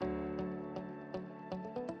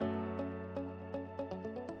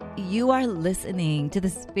You are listening to the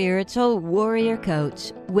Spiritual Warrior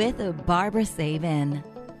Coach with Barbara Savin,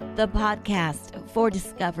 the podcast for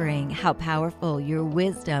discovering how powerful your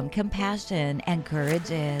wisdom, compassion, and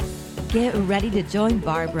courage is. Get ready to join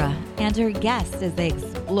Barbara and her guests as they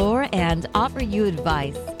explore and offer you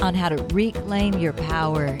advice on how to reclaim your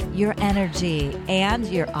power, your energy, and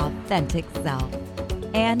your authentic self.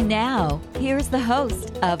 And now, here's the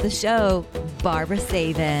host of the show, Barbara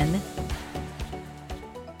Savin.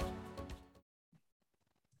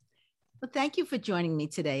 Well, thank you for joining me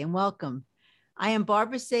today and welcome. I am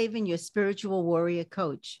Barbara Savin, your spiritual warrior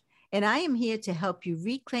coach, and I am here to help you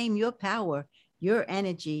reclaim your power, your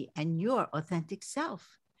energy, and your authentic self.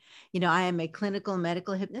 You know, I am a clinical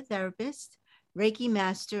medical hypnotherapist, Reiki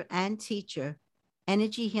master and teacher,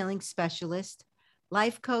 energy healing specialist,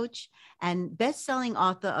 life coach, and best-selling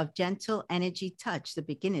author of Gentle Energy Touch, The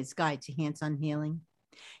Beginner's Guide to Hands-on Healing.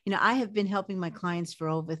 You know, I have been helping my clients for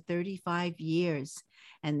over 35 years.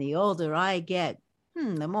 And the older I get,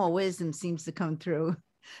 the more wisdom seems to come through.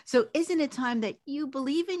 So isn't it time that you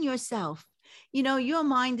believe in yourself? You know, your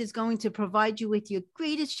mind is going to provide you with your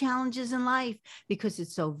greatest challenges in life because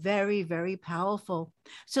it's so very, very powerful.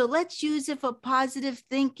 So let's use it for positive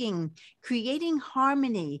thinking, creating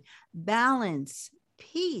harmony, balance,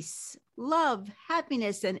 peace, love,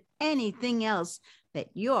 happiness, and anything else that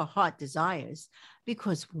your heart desires.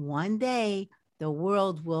 Because one day the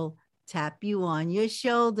world will tap you on your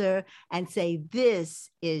shoulder and say, this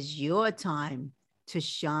is your time to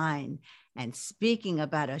shine. And speaking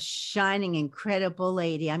about a shining, incredible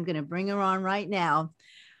lady, I'm going to bring her on right now.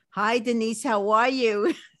 Hi, Denise. How are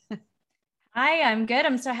you? Hi, I'm good.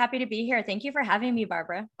 I'm so happy to be here. Thank you for having me,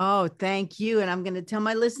 Barbara. Oh, thank you. And I'm going to tell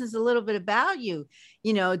my listeners a little bit about you.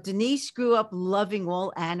 You know, Denise grew up loving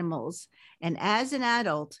all animals. And as an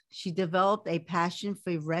adult, she developed a passion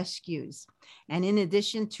for rescues. And in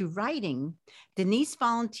addition to writing, Denise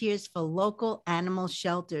volunteers for local animal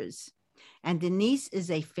shelters. And Denise is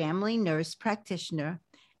a family nurse practitioner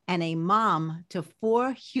and a mom to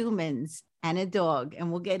 4 humans and a dog. And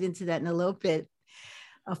we'll get into that in a little bit.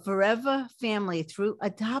 A forever family through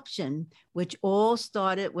adoption, which all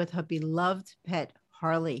started with her beloved pet,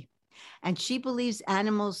 Harley. And she believes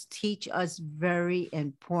animals teach us very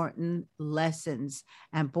important lessons.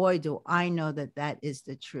 And boy, do I know that that is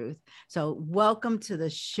the truth. So welcome to the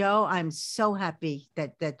show. I'm so happy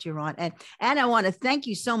that you're on. And I want to thank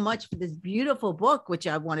you so much for this beautiful book, which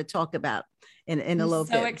I want to talk about in a little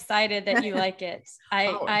bit. I'm so excited that you like it.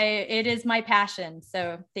 It is my passion.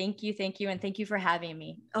 So thank you. And thank you for having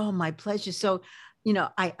me. Oh, my pleasure. So, you know,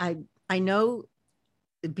 I know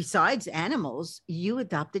besides animals, you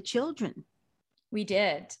adopted children. We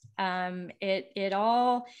did. It's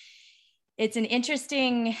an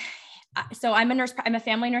interesting, so I'm a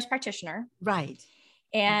family nurse practitioner. Right.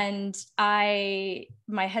 And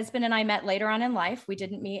my husband and I met later on in life. We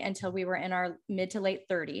didn't meet until we were in our mid to late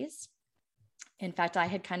 30s. In fact, I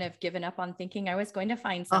had kind of given up on thinking I was going to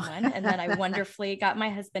find someone. And then I wonderfully got my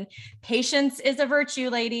husband. Patience is a virtue,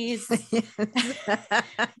 ladies.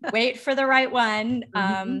 Wait for the right one.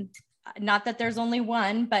 Not that there's only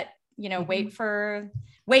one, but you know, wait for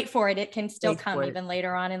it. It can still come even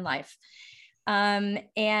later on in life.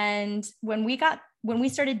 And when we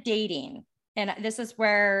started dating, and this is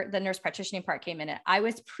where the nurse practitioning part came in. I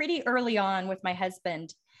was pretty early on with my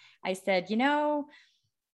husband. I said, you know,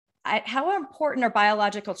 how important are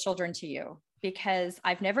biological children to you? Because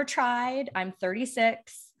I've never tried. I'm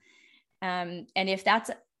 36. And if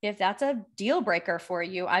that's a deal breaker for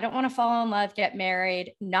you, I don't want to fall in love, get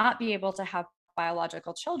married, not be able to have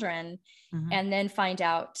biological children, and then find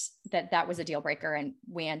out that was a deal breaker. And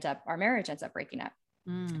our marriage ends up breaking up.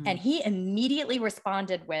 And he immediately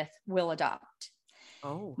responded with, we'll adopt.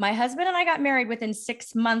 Oh. My husband and I got married within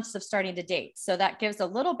 6 months of starting to date. So that gives a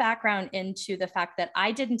little background into the fact that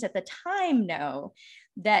I didn't at the time know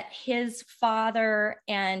that his father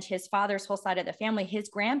and his father's whole side of the family, his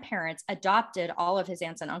grandparents adopted all of his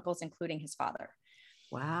aunts and uncles, including his father.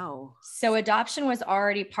 Wow. So adoption was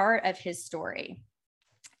already part of his story.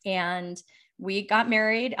 And we got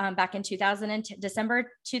married back in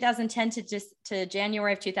December 2010 to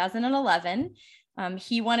January of 2011.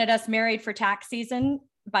 He wanted us married for tax season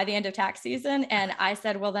by the end of tax season. And I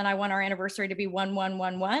said, well, then I want our anniversary to be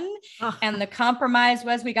 1111. Oh. And the compromise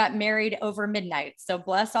was we got married over midnight. So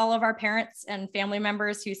bless all of our parents and family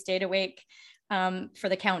members who stayed awake for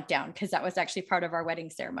the countdown, because that was actually part of our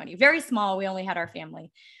wedding ceremony. Very small. We only had our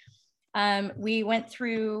family. We went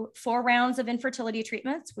through 4 rounds of infertility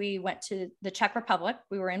treatments. We went to the Czech Republic.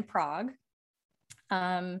 We were in Prague,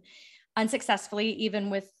 unsuccessfully,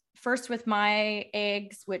 even with first with my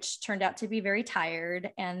eggs, which turned out to be very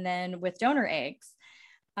tired, and then with donor eggs.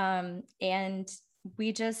 And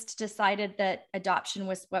we just decided that adoption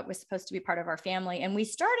was what was supposed to be part of our family. And we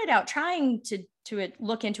started out trying to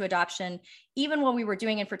look into adoption, even while we were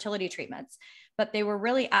doing infertility treatments, but they were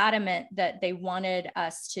really adamant that they wanted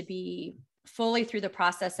us to be fully through the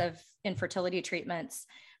process of infertility treatments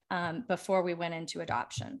before we went into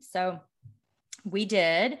adoption. So we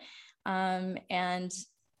did. And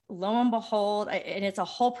lo and behold, and it's a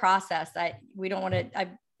whole process. We don't want to,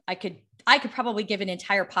 I could probably give an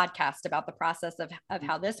entire podcast about the process of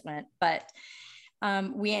how this went, but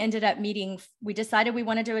we ended up we decided we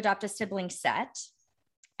wanted to adopt a sibling set,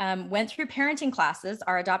 went through parenting classes.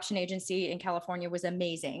 Our adoption agency in California was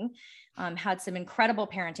amazing, had some incredible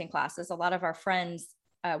parenting classes. A lot of our friends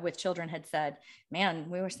with children had said, man,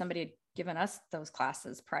 we wish somebody had given us those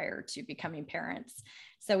classes prior to becoming parents.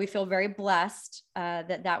 So we feel very blessed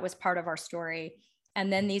that was part of our story.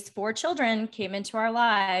 And then these 4 children came into our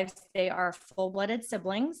lives. They are full-blooded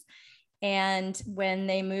siblings. And when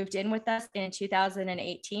they moved in with us in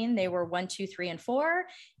 2018, they were 1, 2, 3, and 4.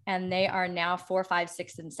 And they are now 4, 5,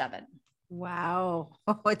 6, and 7. Wow.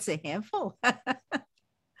 Oh, it's a handful.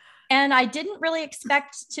 And I didn't really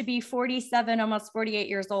expect to be 47, almost 48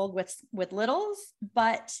 years old with littles,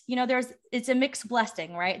 but it's a mixed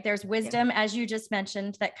blessing, right? There's wisdom, as you just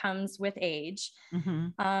mentioned, that comes with age.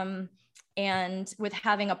 Mm-hmm. And with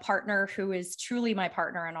having a partner who is truly my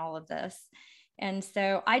partner in all of this. And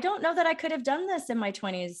so I don't know that I could have done this in my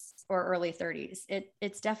 20s or early 30s.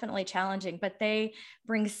 It's definitely challenging, but they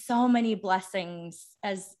bring so many blessings,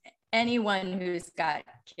 as anyone who's got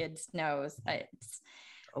kids knows.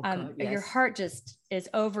 Your heart just is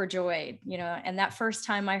overjoyed, and that first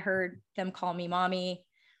time I heard them call me mommy,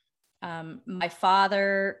 my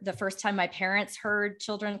father, the first time my parents heard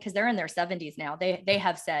children, because they're in their 70s now, they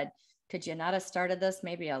have said, could you not have started this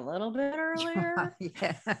maybe a little bit earlier?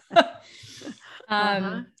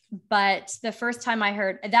 But the first time I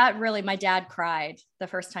heard that, really, my dad cried the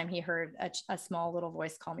first time he heard a small little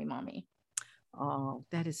voice call me mommy. Oh,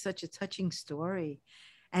 that is such a touching story.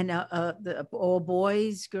 And all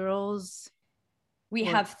boys, girls? We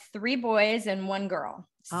have 3 boys and 1 girl.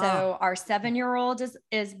 So our 7-year-old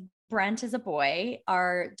is Brent is a boy.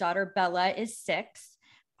 Our daughter Bella is 6.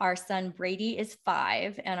 Our son Brady is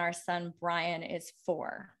 5, and our son Brian is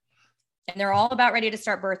 4. And they're all about ready to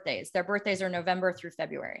start birthdays. Their birthdays are November through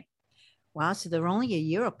February. Wow. So they're only a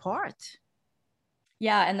year apart.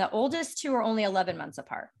 Yeah. And the oldest 2 are only 11 months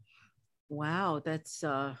apart. Wow. That's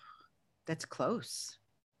close.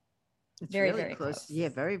 It's very, really very close. Yeah.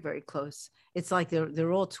 Very, very close. It's like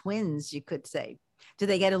they're all twins, you could say. Do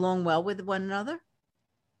they get along well with one another?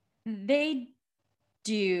 They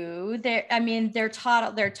do. They're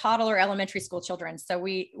toddler elementary school children. So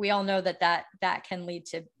we all know that can lead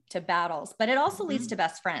to battles, but it also leads to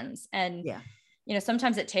best friends. And,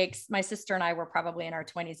 sometimes it takes, my sister and I were probably in our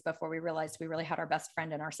 20s before we realized we really had our best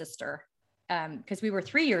friend in our sister, because we were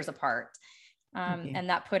 3 years apart. And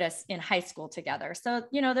that put us in high school together. So,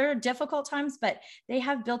 there are difficult times, but they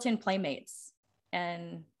have built-in playmates,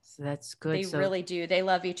 and so that's good. They really do. They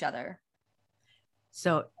love each other.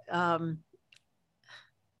 So, to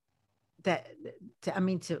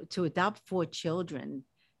adopt 4 children,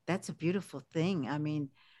 that's a beautiful thing. I mean,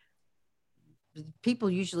 people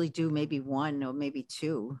usually do maybe 1 or maybe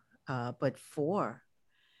 2, but 4.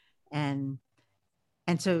 And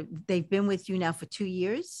so they've been with you now for 2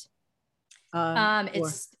 years?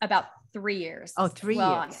 It's about 3 years. Oh, 3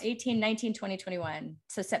 years. 18, 19, 20, 21.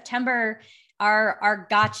 So September, our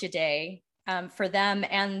gotcha day for them.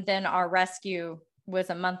 And then our rescue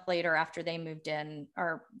was a month later after they moved in,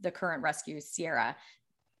 the current rescue, Sierra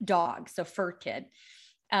dog. So fur kid.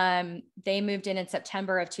 They moved in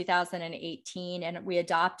September of 2018, and we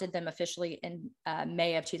adopted them officially in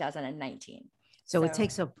May of 2019. So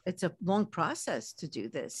it's a long process to do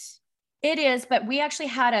this. It is, but we actually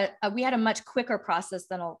had a much quicker process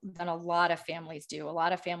than a lot of families do. A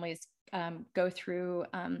lot of families go through,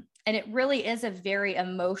 and it really is a very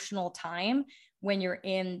emotional time when you're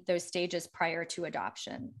in those stages prior to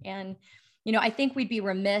adoption. And, I think we'd be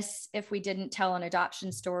remiss if we didn't tell an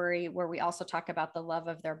adoption story where we also talk about the love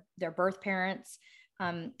of their birth parents,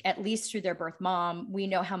 at least through their birth mom. We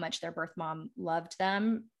know how much their birth mom loved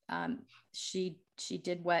them. She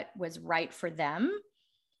did what was right for them.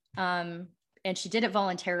 And she did it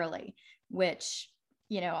voluntarily, which,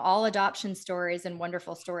 all adoption stories and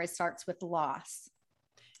wonderful stories starts with loss,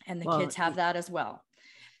 and the kids have that as well.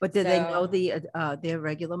 But did they know their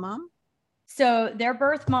regular mom? So their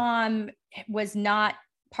birth mom was not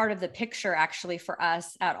part of the picture actually for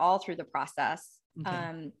us at all through the process.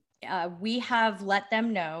 Okay. we have let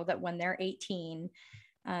them know that when they're 18,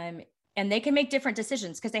 and they can make different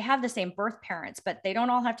decisions because they have the same birth parents, but they don't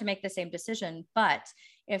all have to make the same decision. But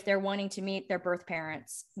if they're wanting to meet their birth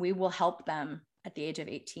parents, we will help them at the age of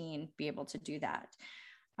 18 be able to do that.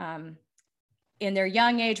 In their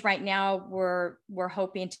young age right now, we're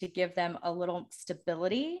hoping to give them a little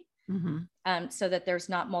stability, so that there's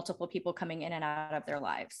not multiple people coming in and out of their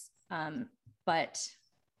lives.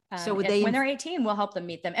 So when they're 18, we'll help them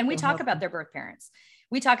meet them. And we talk about their birth parents.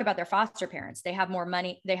 We talk about their foster parents. They have more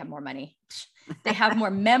money. They have more money. They have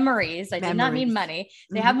more memories. I did not mean money.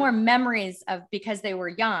 They have more memories of, because they were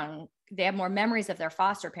young, they have more memories of their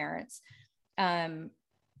foster parents,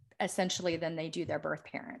 essentially, than they do their birth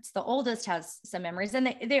parents. The oldest has some memories,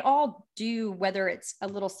 and they all do, whether it's a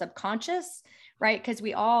little subconscious, right? Because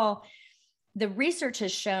the research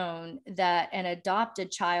has shown that an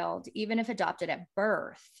adopted child, even if adopted at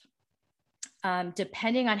birth,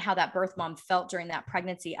 depending on how that birth mom felt during that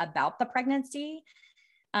pregnancy about the pregnancy,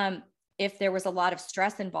 if there was a lot of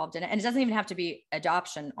stress involved in it, and it doesn't even have to be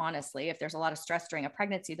adoption, honestly, if there's a lot of stress during a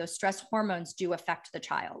pregnancy, those stress hormones do affect the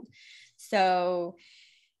child. So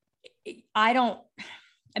I don't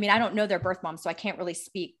know their birth mom, so I can't really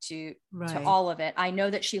speak to all of it. I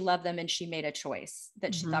know that she loved them and she made a choice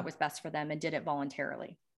that she thought was best for them and did it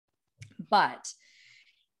voluntarily. But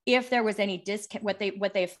if there was any what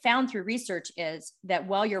they've found through research is that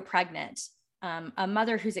while you're pregnant, a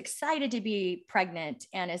mother who's excited to be pregnant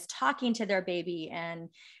and is talking to their baby and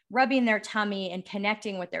rubbing their tummy and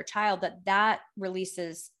connecting with their child, that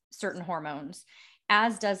releases certain hormones,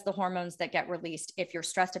 as does the hormones that get released if you're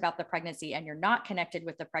stressed about the pregnancy and you're not connected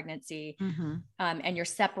with the pregnancy, and you're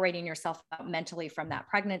separating yourself out mentally from that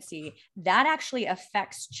pregnancy. That actually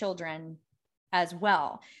affects children as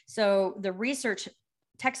well. So the research,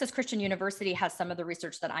 Texas Christian University has some of the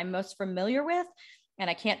research that I'm most familiar with, and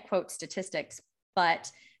I can't quote statistics, but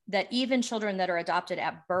that even children that are adopted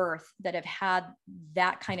at birth that have had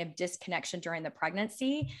that kind of disconnection during the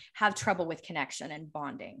pregnancy have trouble with connection and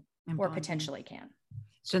bonding, potentially can.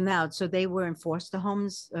 So they were in foster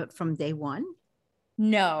homes from day one?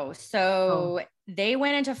 No. So they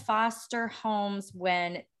went into foster homes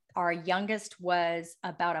when our youngest was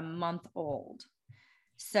about a month old.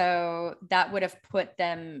 So that would have put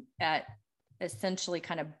them at essentially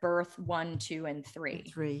kind of birth 1, 2, and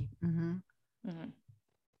 3.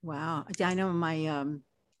 Wow. I know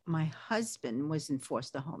my husband was in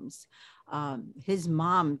foster homes. His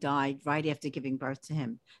mom died right after giving birth to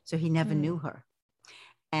him, so he never knew her.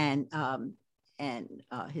 And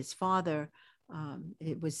his father,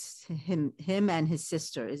 it was him and his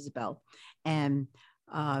sister Isabel, and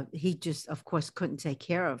he just, of course, couldn't take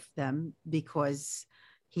care of them because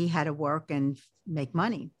he had to work and make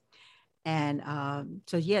money. And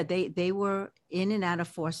they were in and out of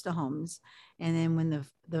foster homes. And then when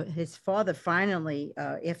his father finally,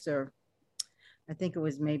 after I think it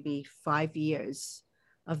was maybe 5 years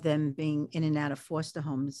of them being in and out of foster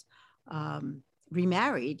homes,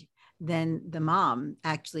 remarried, then the mom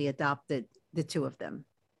actually adopted the two of them.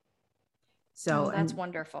 So that's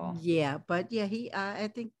wonderful. Yeah, but yeah, I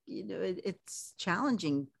think it's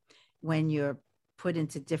challenging when you're put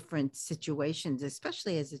into different situations,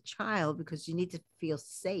 especially as a child, because you need to feel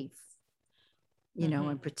safe,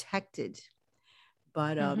 and protected.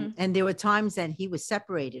 But and there were times that he was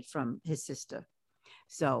separated from his sister,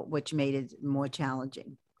 so which made it more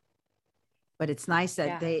challenging. But it's nice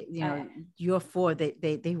that you're four,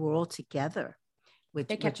 they were all together.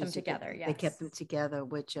 They kept them together. Yes. They kept them together,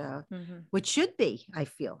 which should be, I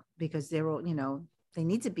feel, because they're all, they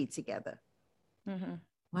need to be together.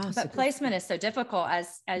 Wow. But placement is so difficult,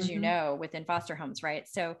 as you know, within foster homes, right?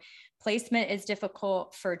 So placement is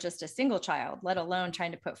difficult for just a single child, let alone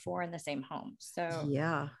trying to put 4 in the same home. So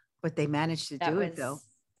yeah, but they managed to do it though.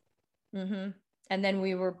 And then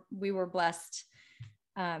we were blessed.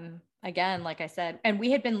 Again, like I said, and we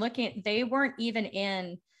had been looking, they weren't even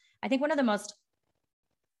in, I think one of the most,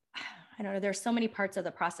 I don't know, there's so many parts of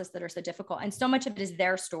the process that are so difficult, and so much of it is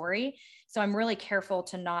their story. So I'm really careful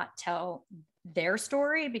to not tell their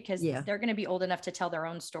story, because they're going to be old enough to tell their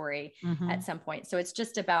own story at some point. So it's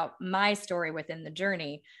just about my story within the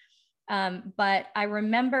journey. But I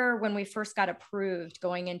remember when we first got approved,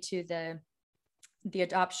 going into the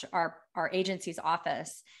adoption, our agency's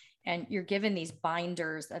office, and you're given these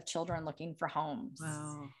binders of children looking for homes.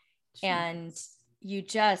 Wow. And you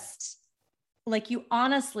just, like, you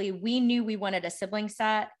honestly, we knew we wanted a sibling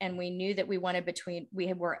set, and we knew that we wanted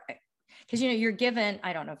because, you're given,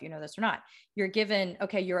 I don't know if you know this or not, you're given,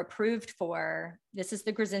 okay, you're approved for, this is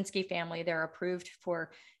the Gruzensky family. They're approved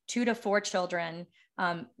for 2 to 4 children,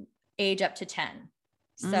 age up to 10.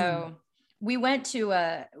 So we went to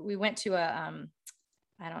a,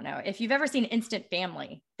 I don't know if you've ever seen Instant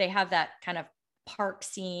Family. They have that kind of park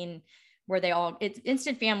scene where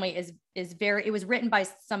Instant Family it was written by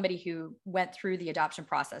somebody who went through the adoption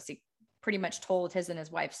process. He pretty much told his and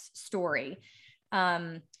his wife's story.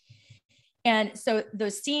 And so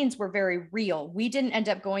those scenes were very real. We didn't end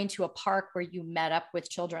up going to a park where you met up with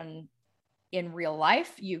children in real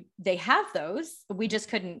life. They have those, we just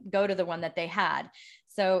couldn't go to the one that they had.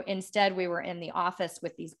 So instead we were in the office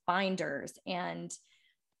with these binders, and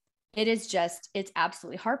it's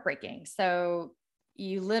absolutely heartbreaking. So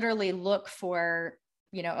you literally look for,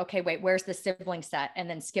 okay, wait, where's the sibling set? And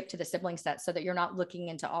then skip to the sibling set so that you're not looking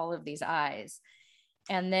into all of these eyes.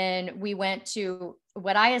 And then we went to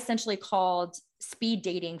what I essentially called speed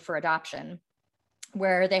dating for adoption,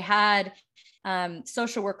 where they had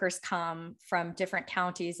social workers come from different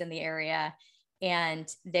counties in the area, and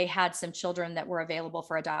they had some children that were available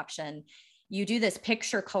for adoption. You do this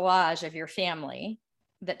picture collage of your family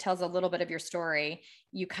that tells a little bit of your story.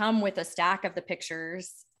 You come with a stack of the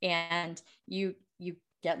pictures, and you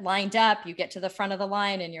get lined up, you get to the front of the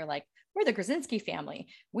line, and you're like, we're the Gruzensky family.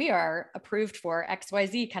 We are approved for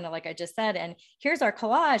XYZ, kind of like I just said. And here's our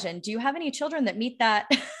collage. And do you have any children that meet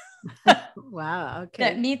that? Wow. Okay.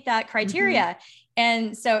 That meet that criteria.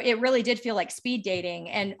 And so it really did feel like speed dating.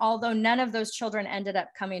 And although none of those children ended up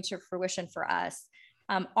coming to fruition for us,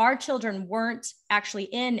 our children weren't actually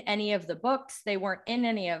in any of the books. They weren't in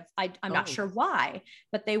any of, I'm not sure why,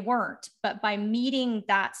 but they weren't. But by meeting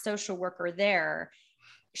that social worker there,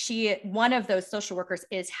 one of those social workers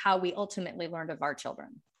is how we ultimately learned of our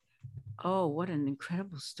children. Oh, what an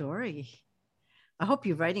incredible story. I hope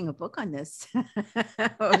you're writing a book on this.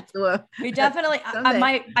 We definitely,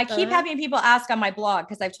 I keep having people ask on my blog,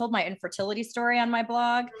 because I've told my infertility story on my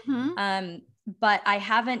blog. But I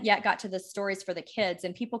haven't yet got to the stories for the kids,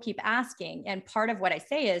 and people keep asking. And part of what I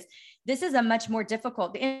say is, this is a much more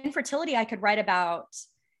difficult, the infertility I could write about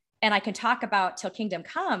and I can talk about till kingdom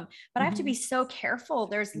come, but I have to be so careful.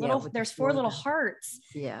 There's four little hearts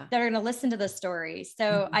that are going to listen to the story.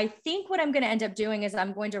 So I think what I'm going to end up doing is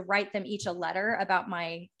I'm going to write them each a letter about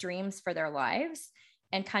my dreams for their lives,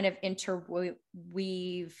 and kind of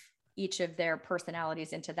interweave each of their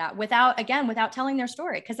personalities into that without telling their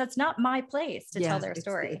story, because that's not my place to tell their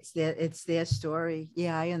story. It's their story.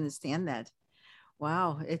 Yeah, I understand that.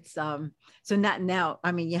 Wow. It's so not now.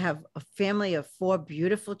 I mean, you have a family of 4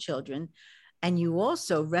 beautiful children, and you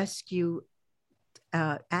also rescue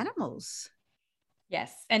animals.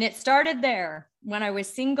 Yes. And it started there when I was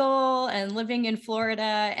single and living in Florida,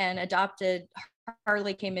 and adopted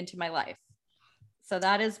Harley came into my life. So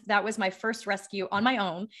that was my first rescue on my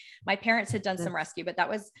own. My parents had done some rescue, but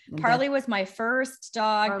Harley was my first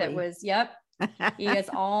dog. Harley. That was,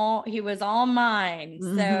 he was all mine.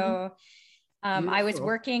 So I was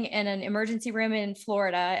working in an emergency room in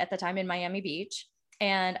Florida at the time, in Miami Beach.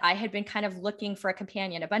 And I had been kind of looking for a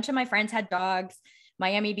companion. A bunch of my friends had dogs.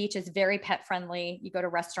 Miami Beach is very pet friendly. You go to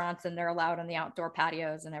restaurants and they're allowed on the outdoor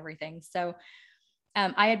patios and everything. So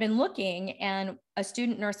I had been looking, and a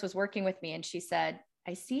student nurse was working with me, and she said,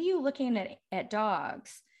 I see you looking at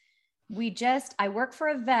dogs. I work for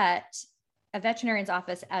a veterinarian's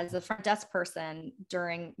office as a front desk person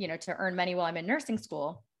during, to earn money while I'm in nursing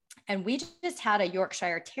school. And we just had a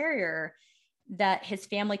Yorkshire Terrier that his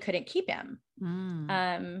family couldn't keep him.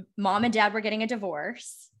 Mom and dad were getting a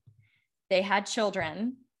divorce. They had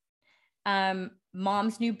children.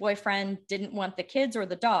 Mom's new boyfriend didn't want the kids or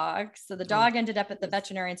the dog. So the dog ended up at the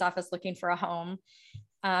veterinarian's office looking for a home.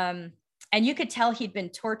 And you could tell he'd been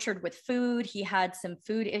tortured with food. He had some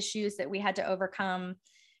food issues that we had to overcome,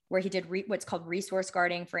 where he did what's called resource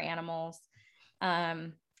guarding for animals.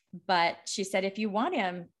 But she said, if you want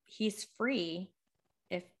him, he's free.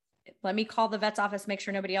 Let me call the vet's office, make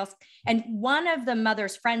sure nobody else. And one of the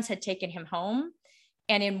mother's friends had taken him home,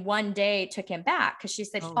 and in one day took him back, because she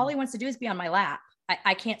said, all he wants to do is be on my lap.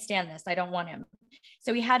 I can't stand this. I don't want him.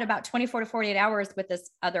 So he had about 24 to 48 hours with this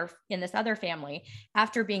other family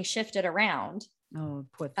after being shifted around. Oh,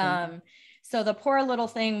 poor thing. So the poor little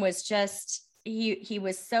thing was just, he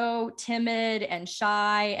was so timid and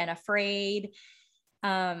shy and afraid.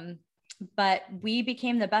 But we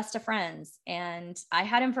became the best of friends, and I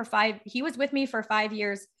had him he was with me for 5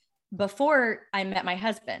 years before I met my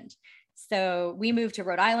husband. So we moved to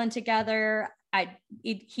Rhode Island together.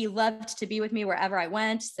 He loved to be with me wherever I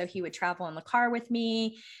went. So he would travel in the car with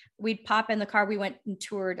me. We'd pop in the car. We went and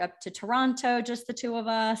toured up to Toronto, just the two of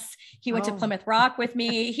us. He went to Plymouth Rock with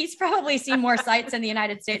me. He's probably seen more sights in the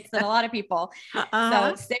United States than a lot of people.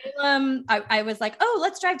 So Salem, I was like,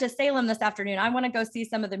 let's drive to Salem this afternoon. I want to go see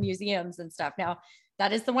some of the museums and stuff. Now,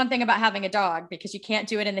 That is the one thing about having a dog, because you can't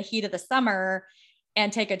do it in the heat of the summer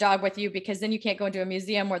and take a dog with you, because then you can't go into a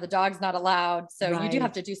museum where the dog's not allowed. So you do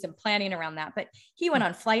have to do some planning around that. But he went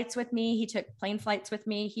on flights with me. He took plane flights with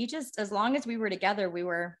me. He just, as long as we were together, we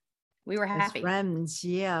were happy. As friends.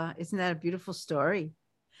 Yeah. Isn't that a beautiful story?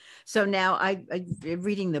 So now I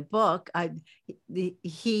reading the book,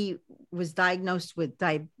 he was diagnosed with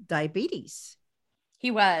diabetes. He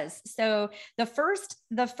was. So the first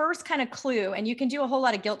kind of clue, and you can do a whole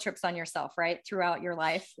lot of guilt trips on yourself, right, throughout your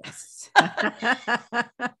life. Yes.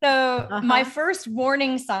 So my first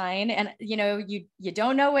warning sign, and you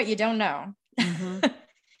don't know what you don't know. Mm-hmm.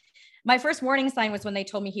 My first warning sign was when they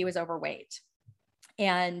told me he was overweight,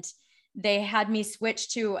 and they had me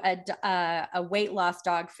switch to a weight loss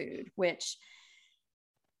dog food, which,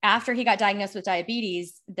 after he got diagnosed with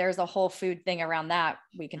diabetes, there's a whole food thing around that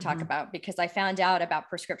we can talk about, because I found out about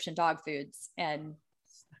prescription dog foods, and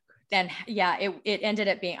yeah, it ended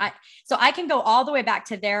up being, so I can go all the way back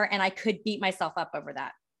to there, and I could beat myself up over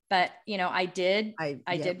that. But, I did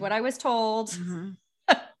what I was told. Mm-hmm.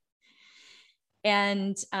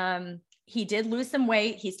 And, he did lose some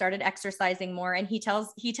weight. He started exercising more, and he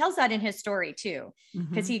tells that in his story too,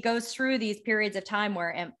 because he goes through these periods of time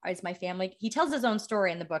where, is my family, he tells his own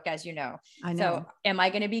story in the book, as you know. I know. So am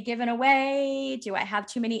I going to be given away? Do I have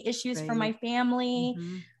too many issues from my family?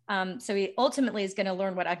 Mm-hmm. So he ultimately is going to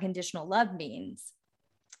learn what unconditional love means.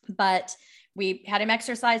 But we had him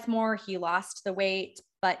exercise more. He lost the weight.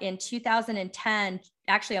 But in 2010,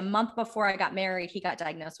 actually a month before I got married, he got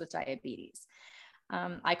diagnosed with diabetes.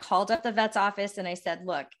 I called up the vet's office and I said,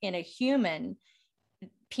 look, in a human,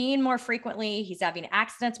 peeing more frequently, he's having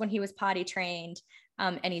accidents when he was potty trained,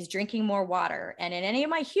 and he's drinking more water. And in any of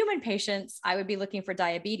my human patients, I would be looking for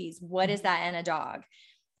diabetes. What is that in a dog?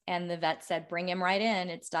 And the vet said, bring him right in.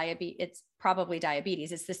 It's probably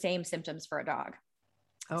diabetes. It's the same symptoms for a dog.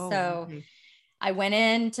 Oh, so okay. I went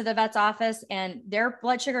into the vet's office, and their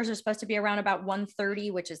blood sugars are supposed to be around about 130,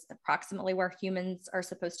 which is approximately where humans are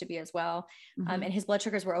supposed to be as well. Mm-hmm. And his blood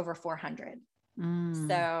sugars were over 400.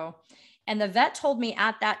 So, and the vet told me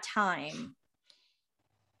at that time,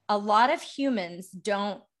 a lot of humans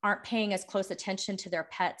aren't paying as close attention to their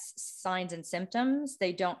pets' signs and symptoms.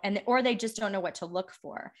 Or they just don't know what to look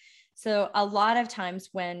for. So a lot of times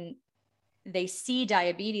when they see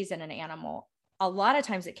diabetes in an animal, a lot of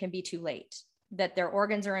times it can be too late, that their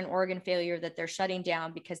organs are in organ failure, that they're shutting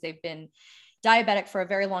down because they've been diabetic for a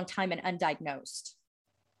very long time and undiagnosed.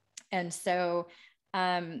 And so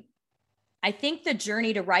I think the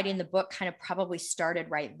journey to writing the book kind of probably started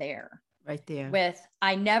right there. Right there. With,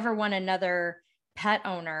 I never want another pet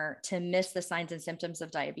owner to miss the signs and symptoms of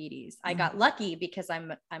diabetes. I got lucky because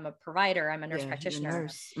I'm a provider. I'm a nurse practitioner.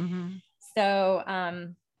 Nurse. Mm-hmm.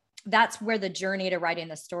 So that's where the journey to writing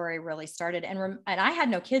the story really started. And I had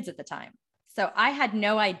no kids at the time. So I had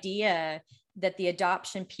no idea that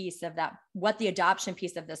what the adoption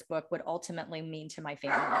piece of this book would ultimately mean to my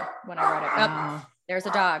family when I wrote it. Oh, there's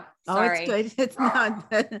a dog. Sorry. Oh, it's good. It's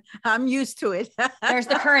not, I'm used to it. There's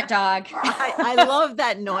the current dog. I love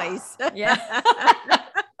that noise. Yeah.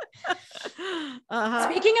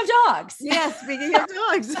 Speaking of dogs. Yeah, speaking of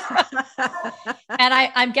dogs. And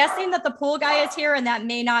I'm guessing that the pool guy is here, and that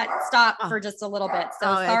may not stop for just a little bit. So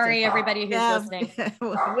sorry, everybody who's listening.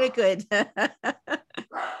 We're good.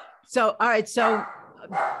 So, all right. So,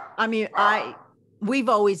 I mean, we've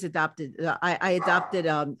always adopted, I adopted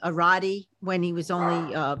a Roddy when he was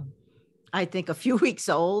only, I think, a few weeks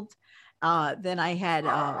old. Then I had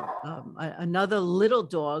another little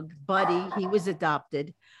dog, Buddy. He was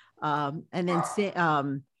adopted. And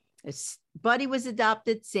then Buddy was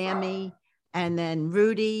adopted, Sammy, and then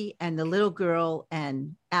Rudy, and the little girl,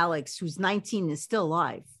 and Alex, who's 19 and still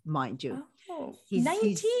alive, mind you. Oh, he's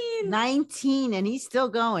 19. He's 19 and he's still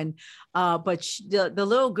going. But the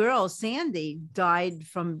little girl, Sandy, died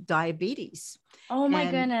from diabetes. Oh my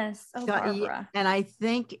goodness. Oh, Barbara. And I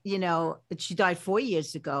think, she died 4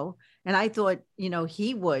 years ago. And I thought,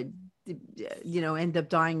 he would, end up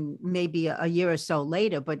dying maybe a year or so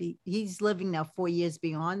later, but he's living now 4 years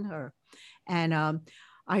beyond her. And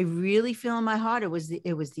I really feel in my heart, it was the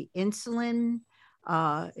insulin.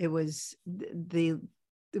 It was the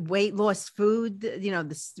weight loss food,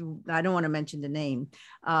 I don't want to mention the name,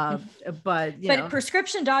 but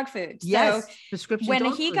prescription dog food. Yes, so prescription.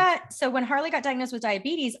 When Harley got diagnosed with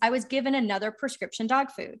diabetes, I was given another prescription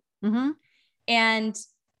dog food. Mm-hmm. And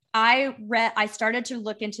I started to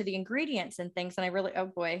look into the ingredients and things, and I really, oh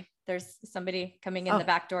boy, there's somebody coming in the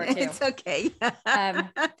back door too. It's okay.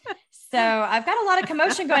 So I've got a lot of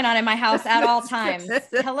commotion going on in my house at all times.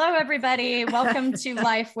 Hello, everybody. Welcome to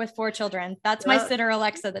Life with 4 Children. That's my sitter,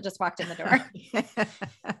 Alexa, that just walked in the door.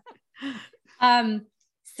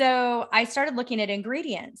 So I started looking at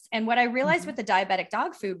ingredients. And what I realized with the diabetic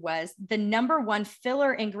dog food was the number one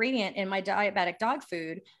filler ingredient in my diabetic dog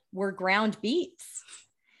food were ground beets,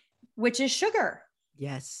 which is sugar.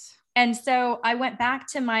 Yes. And so I went back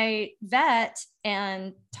to my vet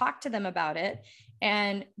and talked to them about it.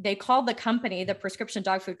 And they called the company, the prescription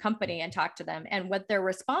dog food company, and talked to them. And what their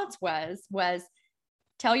response was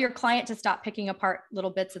tell your client to stop picking apart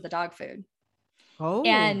little bits of the dog food. Oh.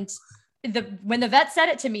 And when the vet said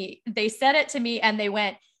it to me, they said it to me and they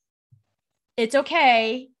went, it's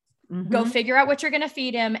okay. Go figure out what you're going to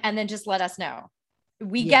feed him. And then just let us know.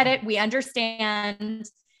 We get it. We understand.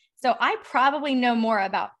 So I probably know more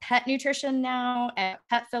about pet nutrition now and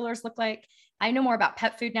pet fillers look like. I know more about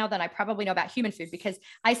pet food now than I probably know about human food, because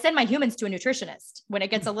I send my humans to a nutritionist when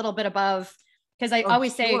it gets a little bit above, because I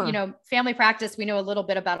always say, family practice, we know a little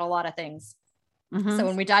bit about a lot of things. So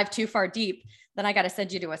when we dive too far deep, then I got to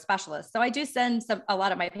send you to a specialist. So I do send a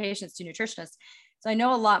lot of my patients to nutritionists. So I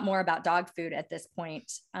know a lot more about dog food at this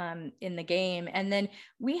point in the game. And then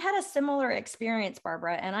we had a similar experience,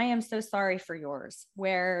 Barbara, and I am so sorry for yours,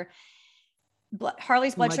 where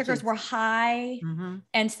Harley's blood sugars were high.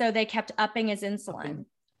 And so they kept upping his insulin.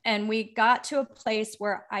 And we got to a place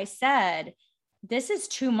where I said, this is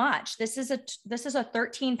too much. This is a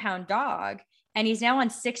 13-pound dog. And he's now on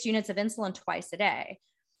 6 units of insulin twice a day.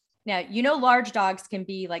 Now, large dogs can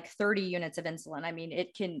be like 30 units of insulin. I mean,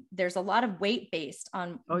 there's a lot of weight based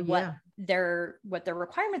on what their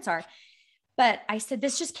requirements are. But I said,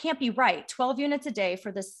 this just can't be right. 12 units a day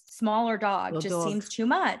for this smaller dog seems too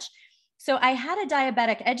much. So I had a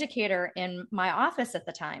diabetic educator in my office at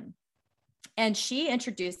the time, and she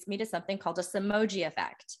introduced me to something called a Samoji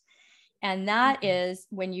effect. And that is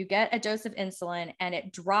when you get a dose of insulin and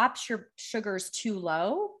it drops your sugars too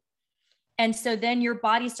low. And so then your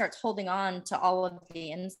body starts holding on to all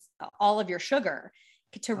of your sugar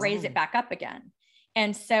to raise it back up again.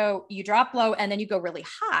 And so you drop low and then you go really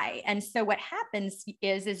high. And so what happens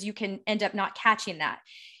is you can end up not catching that.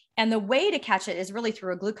 And the way to catch it is really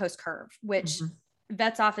through a glucose curve, which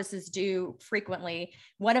vets offices do frequently.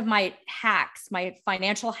 One of my hacks, my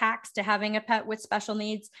financial hacks to having a pet with special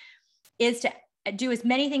needs, is to do as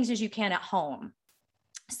many things as you can at home.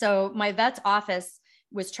 So my vet's office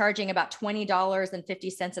was charging about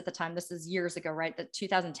 $20.50 at the time. This is years ago, right?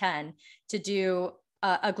 2010, to do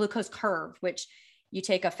a glucose curve, which you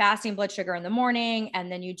take a fasting blood sugar in the morning, and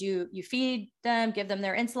then you feed them, give them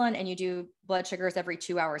their insulin, and you do blood sugars every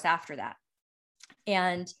 2 hours after that.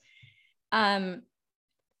 And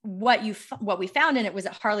what we found in it was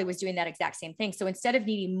that Harley was doing that exact same thing. So instead of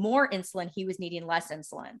needing more insulin, he was needing less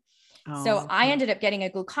insulin. I ended up getting a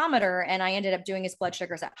glucometer, and I ended up doing his blood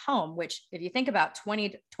sugars at home, which if you think about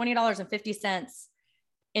 $20.50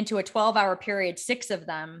 into a 12-hour period, 6 of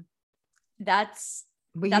them, that's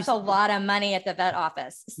a lot of money at the vet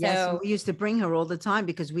office. So yes, we used to bring her all the time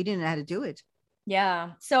because we didn't know how to do it.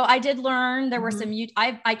 Yeah. So I did learn. There were some,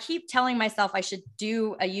 I keep telling myself I should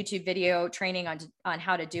do a YouTube video training on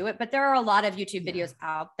how to do it, but there are a lot of YouTube videos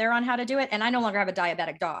out there on how to do it. And I no longer have a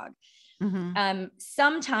diabetic dog.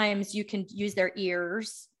 Sometimes you can use their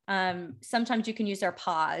ears. Sometimes you can use their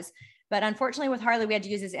paws, but unfortunately with Harley, we had to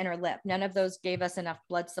use his inner lip. None of those gave us enough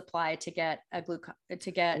blood supply to get a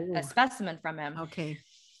specimen from him. Okay.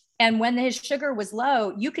 And when his sugar was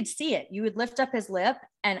low, you could see it. You would lift up his lip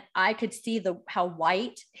and I could see how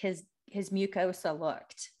white his mucosa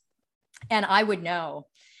looked. And I would know.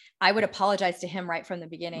 I would apologize to him right from the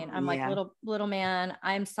beginning. I'm like, little man,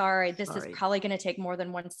 I'm sorry. This is probably going to take more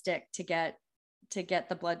than one stick to get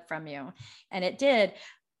the blood from you. And it did.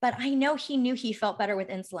 But I know he knew he felt better with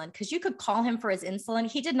insulin, because you could call him for his insulin.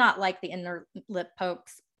 He did not like the inner lip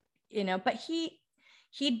pokes, but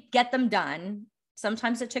he'd get them done.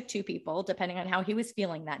 Sometimes it took 2 people, depending on how he was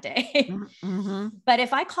feeling that day. But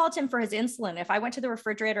if I called him for his insulin, if I went to the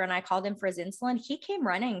refrigerator and I called him for his insulin, he came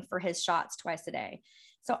running for his shots twice a day.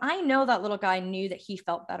 So I know that little guy knew that he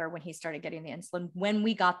felt better when he started getting the insulin, when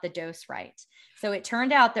we got the dose right. So it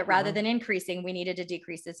turned out that rather than increasing, we needed to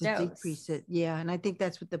decrease his dose. Decrease it. Yeah. And I think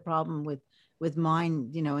that's what the problem with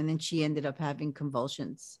mine, and then she ended up having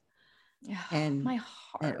convulsions. And my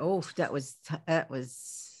heart. And that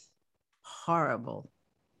was horrible.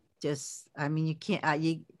 Just, I mean,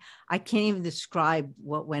 I can't even describe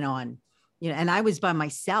what went on, and I was by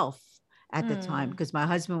myself at the time, because my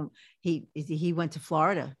husband, he went to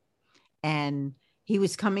Florida, and he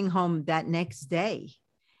was coming home that next day,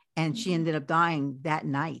 and she ended up dying that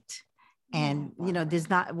night. And, there's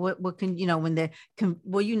not, what can, when they're,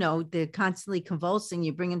 they're constantly convulsing,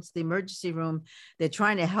 you bring them to the emergency room, they're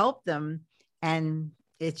trying to help them and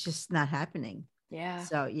it's just not happening. Yeah.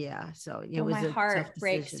 So, it was my a heart tough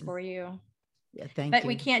breaks decision. for you. Yeah. Thank but you.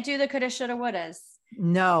 we can't do the coulda, shoulda, wouldas.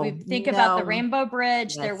 No. We think about the Rainbow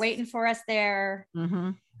Bridge. Yes. They're waiting for us there.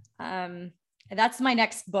 Mm-hmm. That's my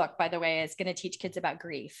next book, by the way, is going to teach kids about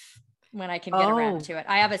grief when I can get around to it.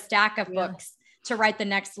 I have a stack of books to write the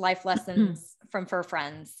next life lessons for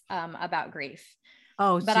friends about grief.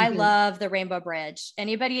 But I love the Rainbow Bridge.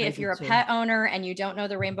 Anybody, if you're a pet owner and you don't know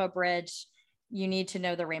the Rainbow Bridge, you need to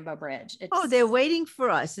know the Rainbow Bridge. They're waiting for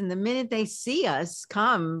us. And the minute they see us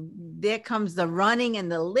come, there comes the running and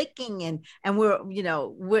the licking and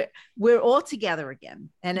we're all together again.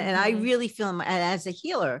 And I really feel, as a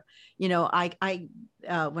healer, I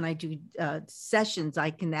when I do sessions,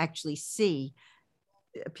 I can actually see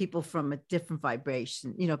people from a different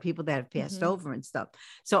vibration, people that have passed over and stuff.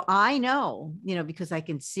 So I know, because I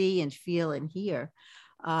can see and feel and hear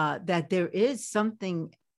that there is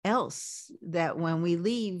something else, that when we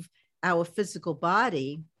leave our physical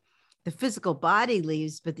body, the physical body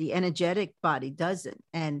leaves, but the energetic body doesn't.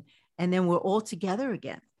 And then we're all together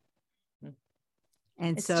again.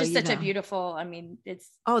 And it's so just such a beautiful, it's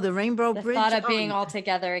the Rainbow Bridge, thought of being all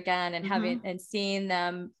together again and having and seeing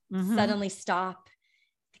them suddenly stop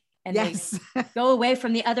and they go away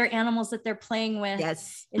from the other animals that they're playing with.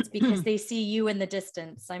 Yes. It's because they see you in the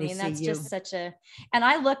distance. That's just such a, and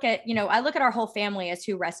I look at our whole family as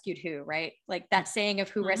who rescued who, right? Like that saying of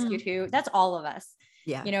who rescued who, that's all of us.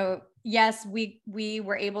 Yeah. Yes, we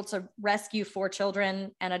were able to rescue 4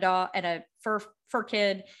 children and a dog and a fur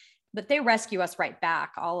kid, but they rescue us right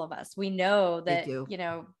back. All of us. We know that,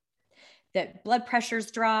 that blood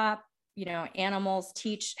pressures drop. Animals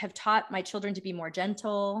have taught my children to be more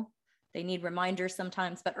gentle. They need reminders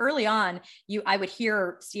sometimes, but early on, I would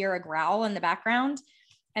hear Sierra growl in the background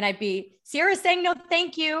and I'd be, Sierra's saying, no,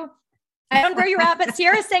 thank you. I don't know where you're at, but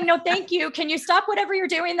Sierra's saying, no, thank you. Can you stop whatever you're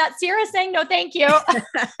doing? That Sierra's saying, no, thank you.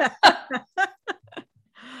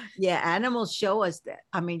 Yeah. Animals show us that.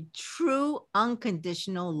 True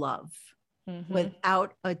unconditional love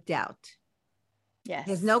without a doubt.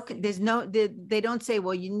 Yes. They don't say,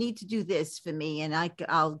 well, you need to do this for me and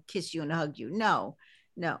I'll kiss you and hug you. No.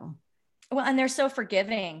 Well, and they're so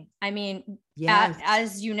forgiving. Yes.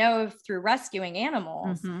 As you know, through rescuing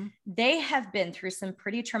animals, they have been through some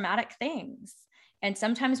pretty traumatic things. And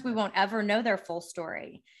sometimes we won't ever know their full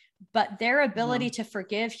story, but their ability to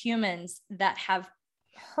forgive humans that have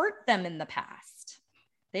hurt them in the past.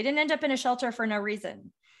 They didn't end up in a shelter for no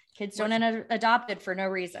reason. Kids don't end up adopted for no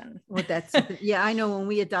reason. Well, I know when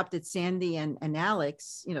we adopted Sandy and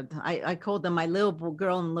Alex, I called them my little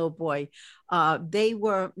girl and little boy. They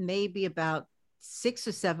were maybe about 6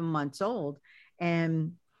 or 7 months old.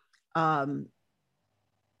 And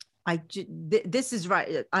this is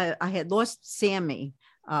right. I had lost Sammy,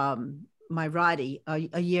 my Roddy,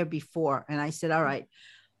 a year before. And I said, all right,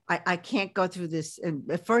 I can't go through this.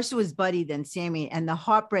 And at first it was Buddy, then Sammy. And the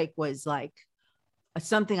heartbreak was like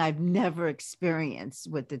something I've never experienced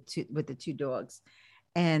with the two dogs.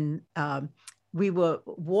 And we were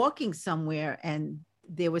walking somewhere and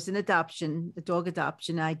there was a dog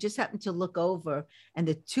adoption. I just happened to look over and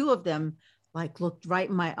the two of them looked right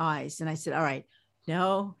in my eyes. And I said, all right,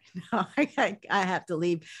 no, I have to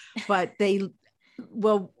leave. But it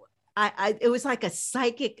was like a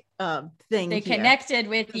psychic thing. They connected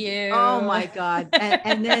with you. Oh my God.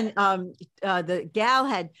 And then the gal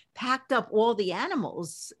had packed up all the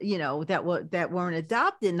animals, that weren't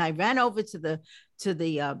adopted. And I ran over to the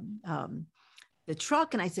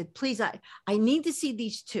truck and I said, please, I need to see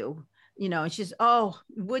these two, and she's, oh,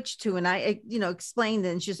 which two? And I, explained it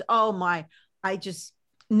and she's, oh my,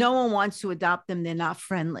 no one wants to adopt them. They're not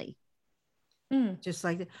friendly. Just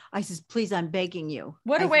like that. I says, please, I'm begging you.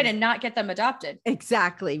 What a way to not get them adopted.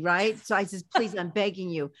 Exactly. Right. So I says, please, I'm begging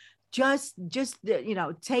you, just,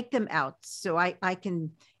 take them out so I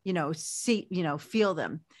can, see, feel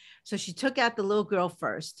them. So she took out the little girl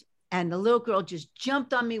first and the little girl just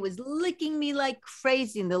jumped on me, was licking me like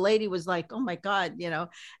crazy. And the lady was like, oh my God,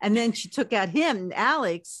 and then she took out him,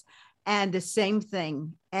 Alex, and the same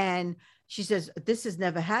thing. And she says, this has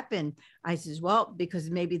never happened. I says, well, because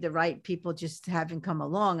maybe the right people just haven't come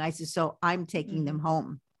along. I said, so I'm taking them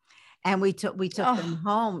home. And we took them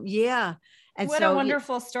home. Yeah. And what a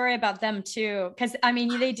wonderful story about them too. Cause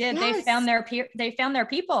they did, yes. They found their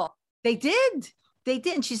people. They did.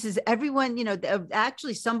 And she says, everyone,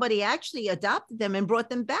 somebody actually adopted them and brought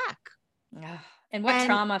them back. and what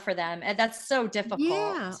trauma for them. And that's so difficult.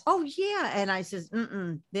 Yeah. Oh yeah. And I says,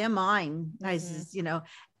 they're mine. I says,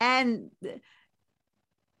 and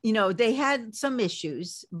they had some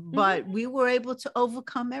issues, but we were able to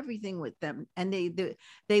overcome everything with them. And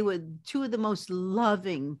they were two of the most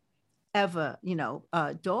loving ever,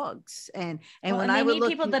 dogs. And when I would need look,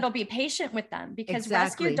 people that'll be patient with them, because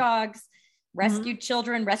exactly. rescued dogs, rescued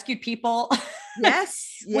children, rescued people.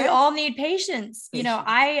 Yes. We all need patience.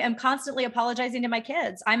 I am constantly apologizing to my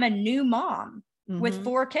kids. I'm a new mom with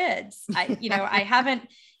 4 kids.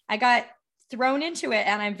 I got thrown into it,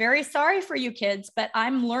 and I'm very sorry for you kids, but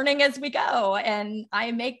I'm learning as we go, and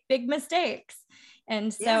I make big mistakes.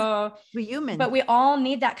 And so we're human, but we all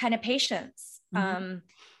need that kind of patience. And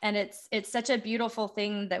it's such a beautiful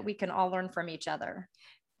thing that we can all learn from each other.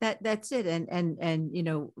 That's it. And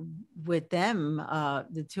with them,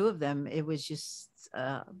 the two of them, it was just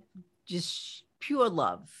pure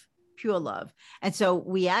love. And so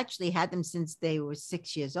we actually had them since they were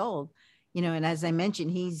 6 years old, and as I mentioned,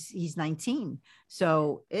 he's 19.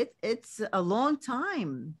 So it's a long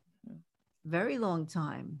time, very long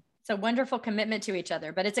time. It's a wonderful commitment to each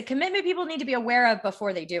other, but it's a commitment people need to be aware of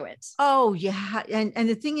before they do it. Oh yeah. And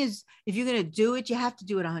the thing is, if you're going to do it, you have to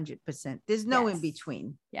do it 100%. There's no in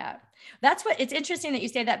between. Yeah. That's what it's interesting that you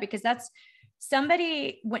say that, because that's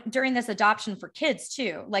somebody went during this adoption for kids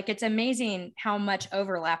too. Like, it's amazing how much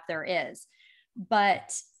overlap there is,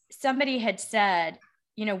 but somebody had said,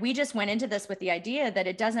 we just went into this with the idea that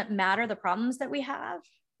it doesn't matter the problems that we have.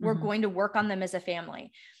 We're going to work on them as a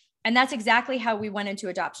family. And that's exactly how we went into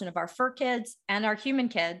adoption of our fur kids and our human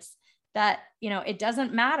kids, that, it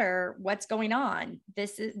doesn't matter what's going on.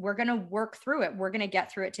 We're going to work through it. We're going to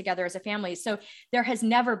get through it together as a family. So there has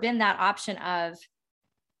never been that option of,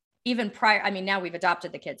 even prior, now we've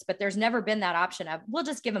adopted the kids, but there's never been that option of, we'll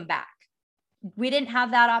just give them back. We didn't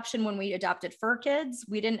have that option when we adopted fur kids.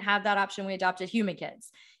 We didn't have that option when we adopted human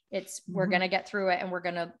kids. It's, we're going to get through it, and we're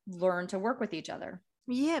going to learn to work with each other.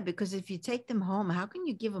 Yeah, because if you take them home, how can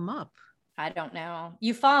you give them up? I don't know.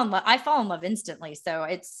 You fall in love. I fall in love instantly. So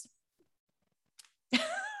it's.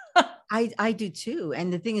 I do too.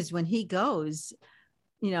 And the thing is, when he goes,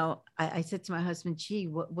 I said to my husband, gee,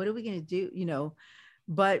 what are we going to do?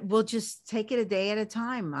 But we'll just take it a day at a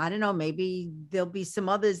time. I don't know. Maybe there'll be some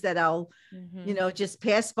others that I'll, just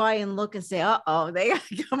pass by and look and say, they got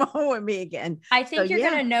to come home with me again. I think you're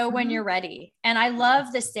going to know when you're ready. And I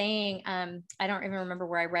love the saying, I don't even remember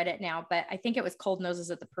where I read it now, but I think it was Cold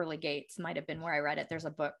Noses at the Pearly Gates. Might have been where I read it. There's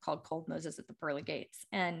a book called Cold Noses at the Pearly Gates.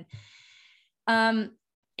 And it's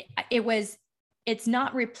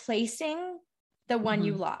not replacing the one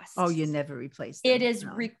you lost. Oh, you never replace them. It is,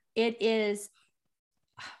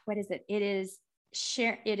 what is it? It is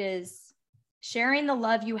sharing the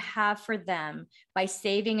love you have for them by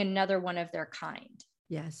saving another one of their kind.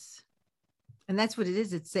 Yes. And that's what it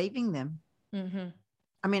is. It's saving them.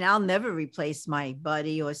 I'll never replace my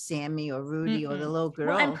Buddy or Sammy or Rudy or the little girl.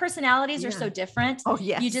 Well, and personalities are so different. Oh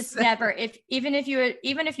yes. You just never, even if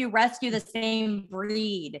you rescue the same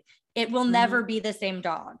breed, it will never be the same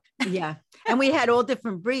dog. Yeah. And we had all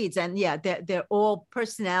different breeds, and they're all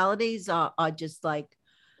personalities are just like,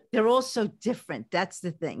 they're all so different. That's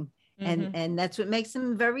the thing. And that's what makes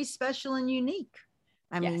them very special and unique.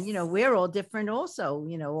 We're all different also,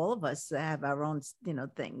 all of us have our own,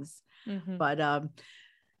 things. But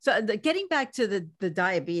so getting back to the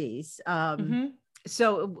diabetes,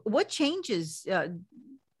 so what changes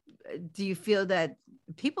do you feel that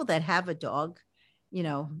people that have a dog,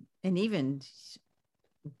 and even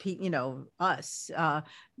us,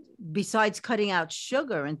 besides cutting out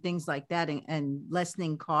sugar and things like that, and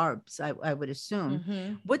lessening carbs, I would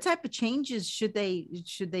assume, what type of changes should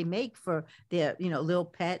they make for their little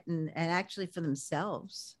pet and actually for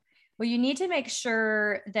themselves? Well, you need to make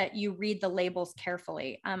sure that you read the labels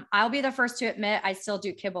carefully. I'll be the first to admit I still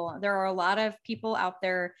do kibble. There are a lot of people out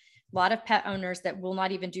there, a lot of pet owners that will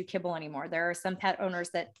not even do kibble anymore. There are some pet owners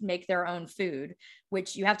that make their own food,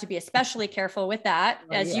 which you have to be especially careful with that.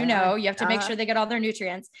 As you know, you have to make sure they get all their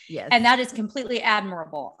nutrients. Yes. And that is completely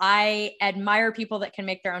admirable. I admire people that can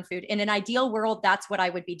make their own food. In an ideal world, that's what I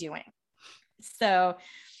would be doing. So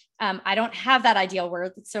I don't have that ideal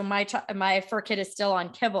world. So my fur kid is still on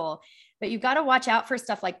kibble, but you've got to watch out for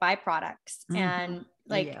stuff like byproducts and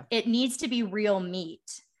it needs to be real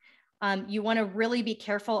meat. You want to really be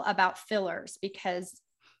careful about fillers, because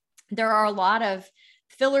there are a lot of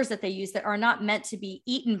fillers that they use that are not meant to be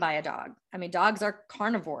eaten by a dog. Dogs are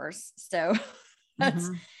carnivores. So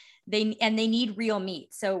they need real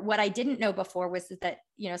meat. So what I didn't know before was that,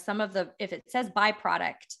 some of if it says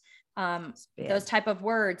byproduct, those type of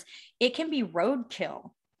words, it can be roadkill.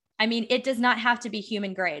 I mean, it does not have to be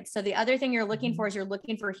human grade. So the other thing you're looking for is you're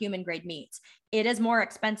looking for human grade meats. It is more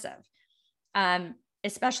expensive,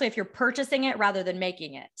 especially if you're purchasing it rather than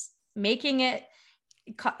making it. Making it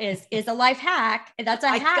is a life hack. That's a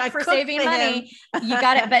hack for saving money. You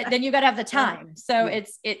got it, but then you got to have the time. So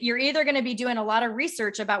you're either going to be doing a lot of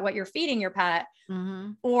research about what you're feeding your pet,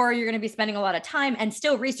 or you're going to be spending a lot of time and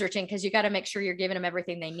still researching, because you got to make sure you're giving them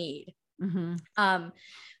everything they need.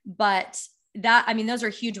 But that, I mean, those are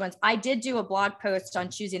huge ones. I did do a blog post on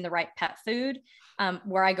choosing the right pet food,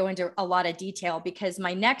 where I go into a lot of detail, because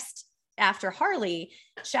my next, after Harley,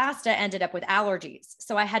 Shasta ended up with allergies.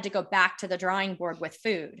 So I had to go back to the drawing board with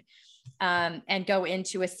food, and go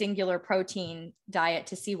into a singular protein diet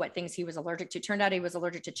to see what things he was allergic to. Turned out he was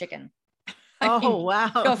allergic to chicken.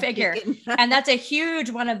 Wow. Go figure. And that's a huge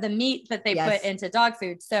one of the meat that they put into dog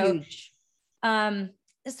food. So, huge.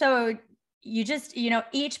 So you just,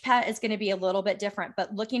 each pet is going to be a little bit different,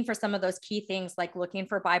 but looking for some of those key things, like looking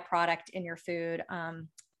for byproduct in your food.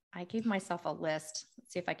 I gave myself a list.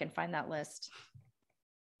 Let's see if I can find that list.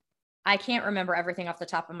 I can't remember everything off the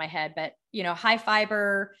top of my head, but high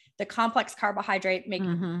fiber, the complex carbohydrates,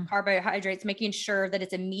 making sure that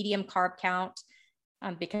it's a medium carb count,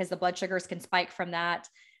 because the blood sugars can spike from that.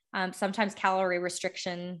 Sometimes calorie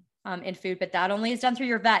restriction in food, but that only is done through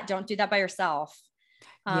your vet. Don't do that by yourself.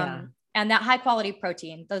 And that high quality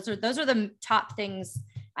protein. Those are the top things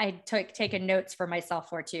I taken notes for myself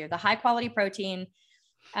for too. The high quality protein,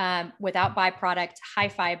 without byproduct, high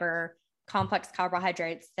fiber, complex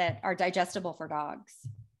carbohydrates that are digestible for dogs.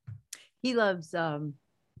 He loves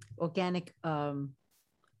organic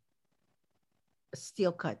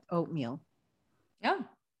steel cut oatmeal. Oh,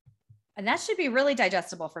 and that should be really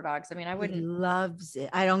digestible for dogs. I mean, I wouldn't. He loves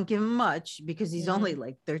it. I don't give him much because he's only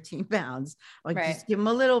like 13 pounds. I just give him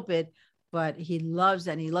a little bit, but he loves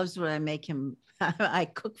it. And he loves what I make him. I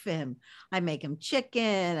cook for him. I make him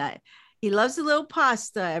chicken. He loves a little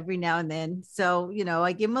pasta every now and then. So,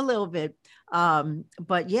 I give him a little bit.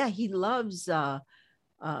 But yeah, he loves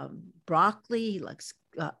broccoli.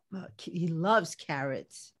 He loves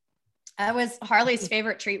carrots. That was Harley's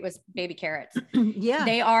favorite treat, was baby carrots.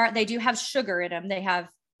 Yeah. They do have sugar in them. They have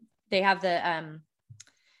the,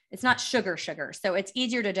 it's not sugar. So it's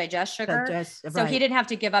easier to digest sugar. So he didn't have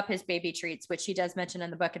to give up his baby treats, which he does mention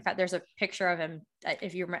in the book. In fact, there's a picture of him.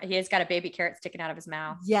 If you remember, he has got a baby carrot sticking out of his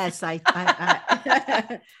mouth. Yes. I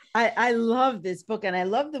love this book, and I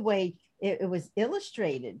love the way it was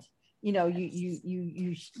illustrated.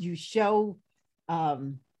 You show,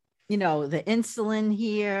 the insulin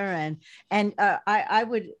here, and I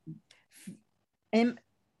would, and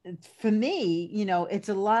for me, it's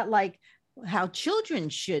a lot like how children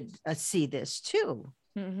should see this too.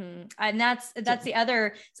 And that's the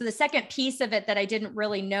other. So the second piece of it that I didn't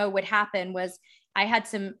really know would happen was I had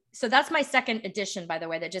so that's my second edition, by the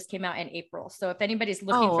way, that just came out in April. So if anybody's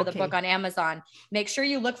looking for the book on Amazon, make sure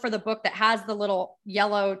you look for the book that has the little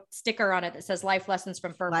yellow sticker on it that says Life Lessons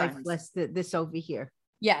from Fur Friends. This over here.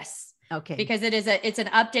 Yes. Okay. Because it's an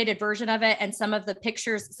updated version of it, and some of the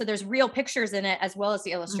pictures. So there's real pictures in it as well as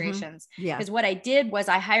the illustrations. Yeah. Because what I did was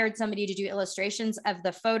I hired somebody to do illustrations of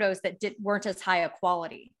the photos that weren't as high a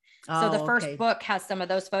quality. So the first book has some of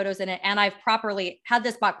those photos in it, and I've had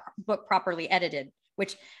this book properly edited.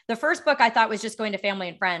 Which the first book I thought was just going to family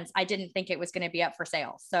and friends. I didn't think it was going to be up for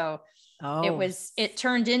sale. So it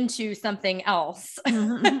turned into something else.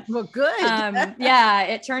 Well, good.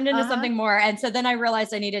 It turned into something more. And so then I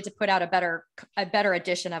realized I needed to put out a better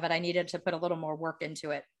edition of it. I needed to put a little more work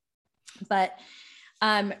into it. But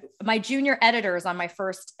my junior editors on my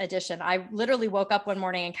first edition, I literally woke up one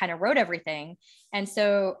morning and kind of wrote everything. And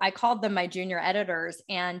so I called them my junior editors,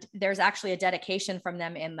 and there's actually a dedication from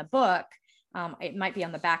them in the book. It might be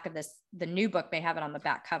on the back of the new book may have it on the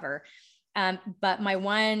back cover. But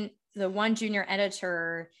the one junior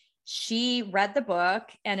editor, she read the book,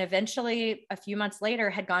 and eventually a few months later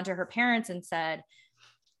had gone to her parents and said,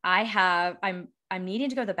 I'm needing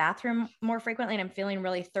to go to the bathroom more frequently, and I'm feeling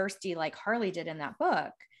really thirsty like Harley did in that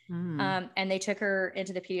book. And they took her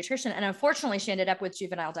into the pediatrician, and unfortunately she ended up with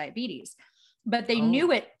juvenile diabetes, but they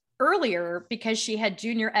knew it earlier because she had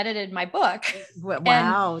junior edited my book.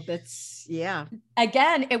 Wow.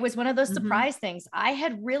 Again, it was one of those surprise things. I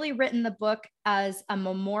had really written the book as a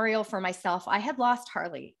memorial for myself. I had lost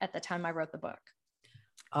Harley at the time I wrote the book.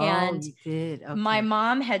 And you did. Okay. My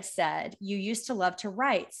mom had said, you used to love to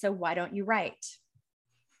write, so why don't you write?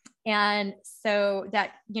 And so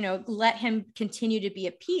that, let him continue to be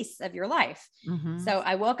a piece of your life. So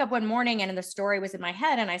I woke up one morning and the story was in my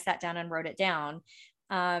head, and I sat down and wrote it down.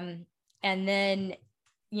 And then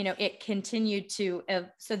it continued to,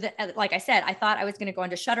 so that, like I said, I thought I was going to go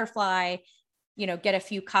into Shutterfly, get a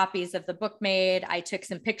few copies of the book made. I took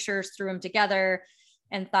some pictures, threw them together,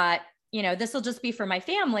 and thought, this will just be for my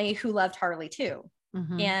family who loved Harley too.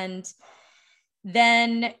 Mm-hmm. And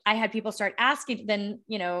then I had people start asking, then,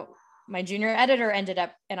 my junior editor ended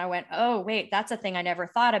up, and I went, oh, wait, that's a thing I never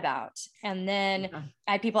thought about. And then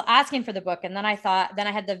I had people asking for the book. And then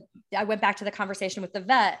I went back to the conversation with the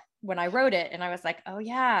vet when I wrote it. And I was like, oh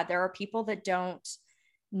yeah, there are people that don't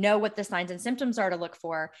know what the signs and symptoms are to look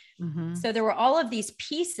for. Mm-hmm. So there were all of these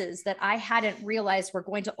pieces that I hadn't realized were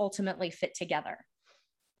going to ultimately fit together.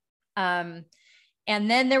 And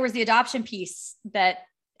then there was the adoption piece that,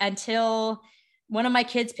 until one of my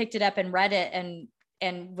kids picked it up and read it and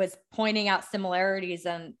was pointing out similarities.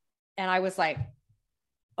 And I was like,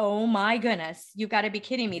 oh my goodness, you've got to be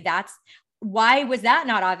kidding me. Why was that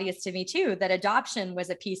not obvious to me too, that adoption was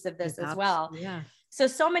a piece of this as well. Yeah.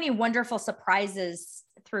 So many wonderful surprises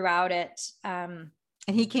throughout it. And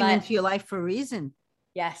he came into your life for a reason.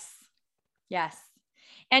 Yes. Yes.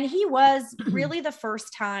 And he was really the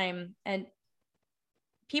first time, and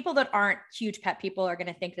people that aren't huge pet people are going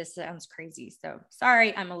to think this sounds crazy. So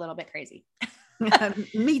sorry, I'm a little bit crazy.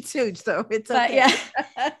 Me too. So it's okay.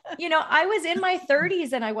 But yeah, I was in my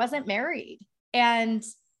 30s and I wasn't married. And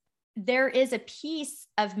there is a piece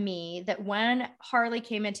of me that when Harley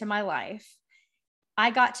came into my life, I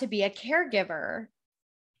got to be a caregiver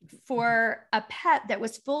for a pet that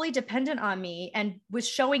was fully dependent on me and was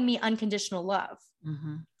showing me unconditional love.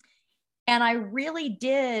 Mm-hmm. And I really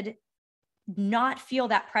did not feel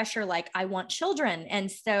that pressure, like I want children.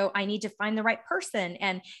 And so I need to find the right person.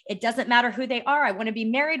 And it doesn't matter who they are. I want to be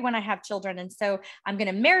married when I have children. And so I'm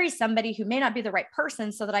going to marry somebody who may not be the right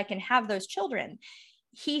person so that I can have those children.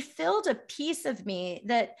 He filled a piece of me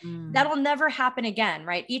that'll never happen again,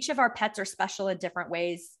 right? Each of our pets are special in different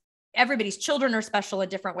ways. Everybody's children are special in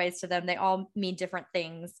different ways to them. They all mean different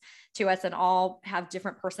things to us and all have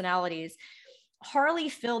different personalities. Harley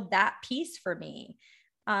filled that piece for me.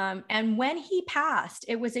 And when he passed,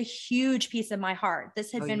 it was a huge piece of my heart.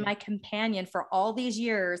 This had been my companion for all these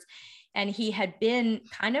years. And he had been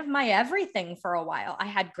kind of my everything for a while. I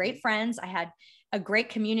had great friends. I had a great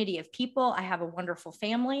community of people. I have a wonderful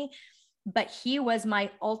family, but he was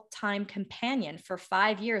my all-time companion for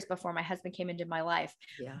 5 years before my husband came into my life.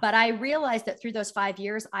 Yeah. But I realized that through those 5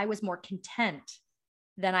 years, I was more content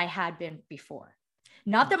than I had been before.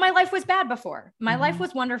 Not that my life was bad before. My life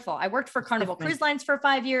was wonderful. I worked for Carnival Cruise Lines for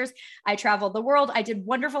 5 years. I traveled the world. I did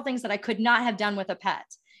wonderful things that I could not have done with a pet,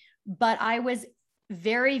 but I was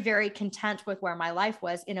very, very content with where my life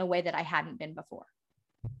was in a way that I hadn't been before.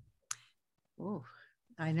 Oh,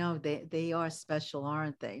 I know they are special,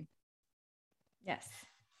 aren't they? Yes,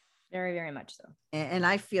 very, very much so. And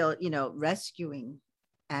I feel, rescuing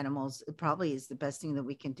animals probably is the best thing that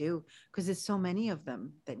we can do, because there's so many of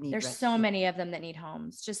them that need There's rescue. So many of them that need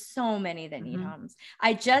homes, just so many that need homes.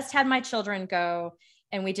 I just had my children go,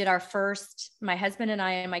 and we did our first, my husband and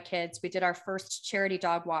I and my kids, we did our first charity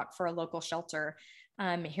dog walk for a local shelter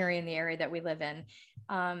here in the area that we live in.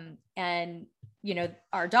 And,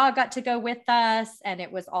 our dog got to go with us, and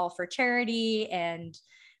it was all for charity. And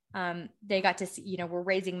they got to see, we're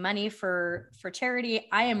raising money for charity.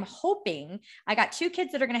 I am hoping, I got 2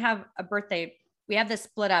 kids that are going to have a birthday. We have this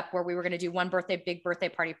split up where we were going to do one big birthday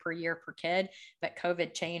party per year per kid, but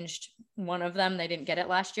COVID changed one of them. They didn't get it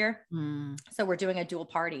last year. So we're doing a dual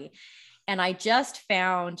party. And I just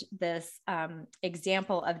found this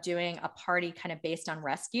example of doing a party kind of based on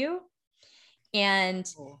rescue. And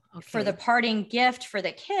for the parting gift for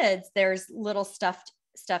the kids, there's little stuffed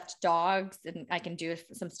dogs, and I can do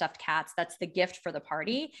some stuffed cats. That's the gift for the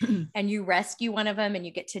party. And you rescue one of them and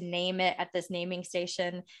you get to name it at this naming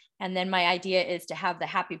station. And then my idea is to have the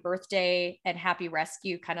happy birthday and happy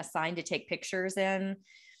rescue kind of sign to take pictures in.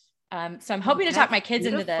 So I'm hoping to talk my kids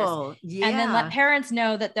into this, and then let parents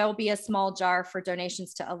know that there'll be a small jar for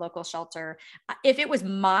donations to a local shelter. If it was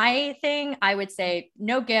my thing, I would say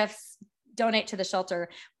no gifts, donate to the shelter,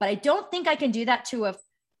 but I don't think I can do that to a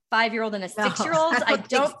 5-year-old and a 6-year-old. I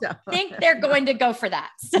don't think they're going to go for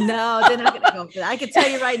that. No, they're not going to go for that. I can tell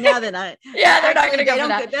you right now that they're not going to go for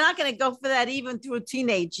that. They're not going to go for that even through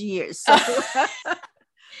teenage years. So.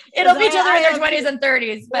 It'll be till they're in their 20s and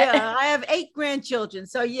 30s. But yeah, I have 8 grandchildren.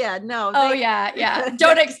 So no.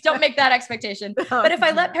 Don't make that expectation. But if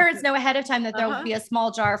I let parents know ahead of time that there will be a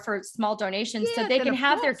small jar for small donations, so they can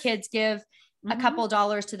have their kids give a couple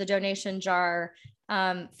dollars to the donation jar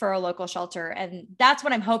for a local shelter. And that's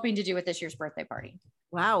what I'm hoping to do with this year's birthday party.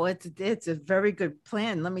 Wow. It's a very good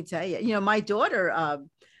plan. Let me tell you, my daughter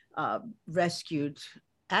rescued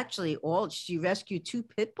actually she rescued 2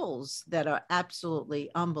 pit bulls that are absolutely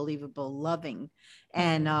unbelievable, loving.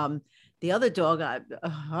 And the other dog,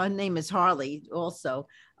 her name is Harley also.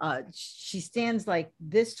 She stands like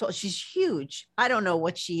this tall. She's huge. I don't know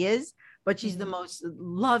what she is, but she's the most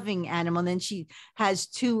loving animal. And then she has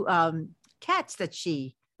 2 cats that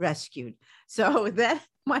she rescued. So that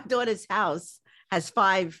my daughter's house has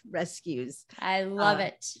 5 rescues. I love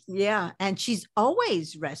it. Yeah. And she's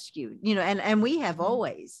always rescued, and we have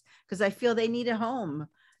always, because I feel they need a home.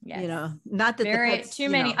 Yes. Not that very the pets, too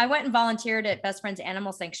many. I went and volunteered at Best Friends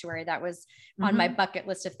Animal Sanctuary. That was on my bucket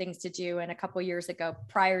list of things to do. And a couple of years ago,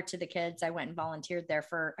 prior to the kids, I went and volunteered there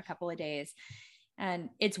for a couple of days. And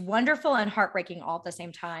it's wonderful and heartbreaking all at the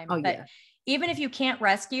same time. Oh, but yeah. Even if you can't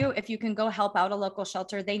rescue, if you can go help out a local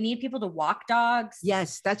shelter, they need people to walk dogs.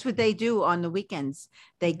 Yes, that's what they do on the weekends.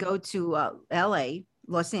 They go to LA,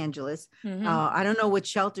 Los Angeles. I don't know what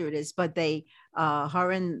shelter it is, but they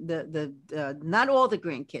her and the not all the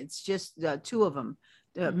grandkids, just 2 of them,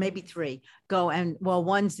 maybe 3, go, and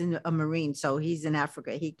one's in a Marine, so he's in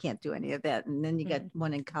Africa. He can't do any of that. And then you got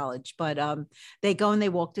one in college, but they go and they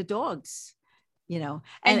walk the dogs.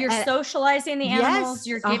 And you're socializing the animals, yes,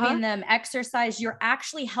 you're giving them exercise, you're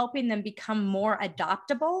actually helping them become more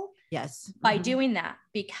adoptable. Yes. By doing that,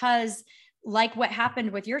 because like what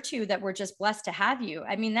happened with your 2 that were just blessed to have you.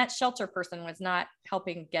 I mean, that shelter person was not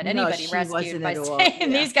helping get anybody rescued by saying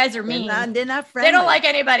these guys are mean. They're not friendly. They don't like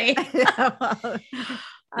anybody.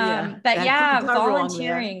 But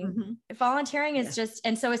volunteering is just,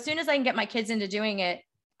 and so as soon as I can get my kids into doing it,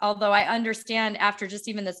 although I understand after just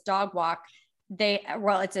even this dog walk,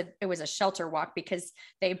 it was a shelter walk because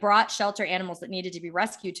they brought shelter animals that needed to be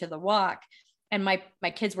rescued to the walk. And my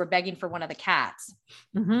kids were begging for one of the cats.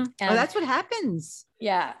 That's what happens.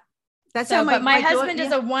 Yeah. That's so, how but my husband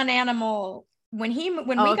is a one animal. When we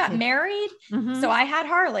got married, so I had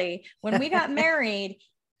Harley. When we got married,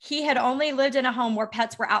 he had only lived in a home where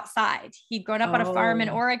pets were outside. He'd grown up on a farm in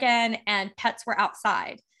Oregon and pets were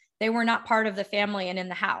outside. They were not part of the family and in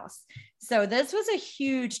the house. So this was a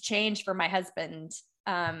huge change for my husband.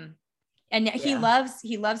 And he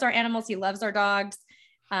loves our animals. He loves our dogs.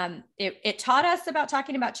 It taught us about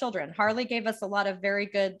talking about children. Harley gave us a lot of very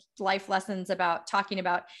good life lessons about talking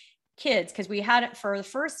about kids. Cause we had it for the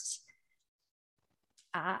first,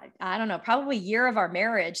 I don't know, probably year of our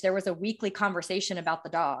marriage. There was a weekly conversation about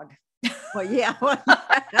the dog. Well, yeah.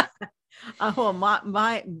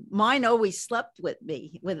 Mine always slept with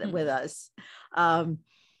me, with us.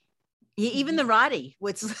 Even the Roddy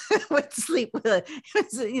would sleep with,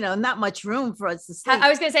 not much room for us to sleep. I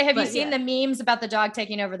was going to say, have you seen the memes about the dog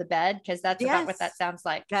taking over the bed? Because that's about what that sounds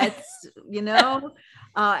like. That's,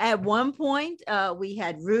 at one point we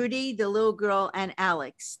had Rudy, the little girl, and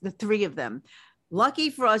Alex, the 3 of them. Lucky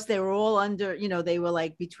for us, they were all under, they were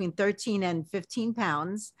like between 13 and 15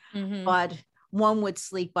 pounds, but one would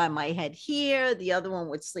sleep by my head here. The other one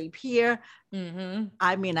would sleep here.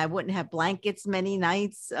 I mean, I wouldn't have blankets many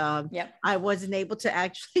nights. I wasn't able to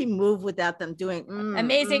actually move without them doing.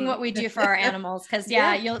 Amazing what we do for our animals. Cause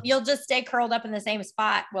you'll just stay curled up in the same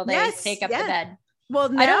spot while they take up the bed.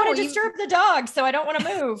 Well, I don't want to disturb the dog, so I don't want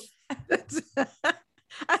to move. That's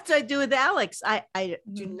what I do with Alex. I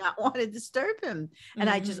do not want to disturb him. And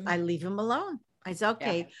I leave him alone. I say,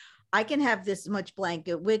 okay, I can have this much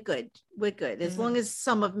blanket. We're good. As long as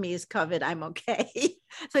some of me is covered, I'm okay.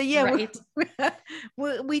 So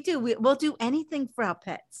we do. We'll do anything for our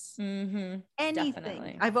pets. Anything.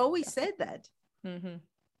 Definitely. I've always said that.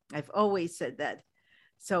 I've always said that.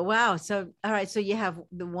 So, wow. So, all right. So you have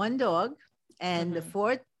the 1 dog and the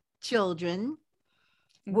 4 children.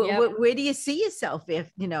 Where do you see yourself if,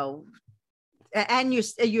 and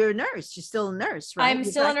you're a nurse, you're still a nurse, right? I'm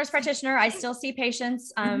still a nurse practitioner. I still see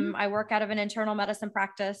patients. I work out of an internal medicine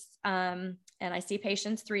practice, and I see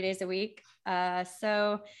patients 3 days a week.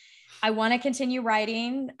 So I want to continue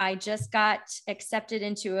writing. I just got accepted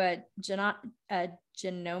into a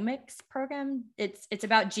genomics program. It's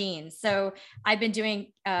about genes. So I've been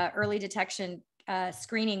doing early detection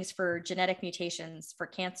screenings for genetic mutations for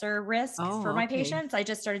cancer risk for my patients. I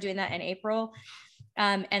just started doing that in April.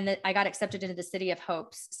 And I got accepted into the City of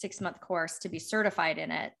Hope's 6-month course to be certified in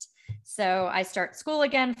it. So I start school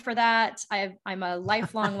again for that. I'm a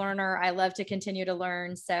lifelong learner. I love to continue to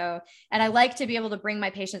learn. And I like to be able to bring my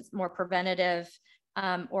patients more preventative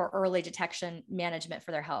or early detection management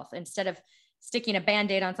for their health. Instead of sticking a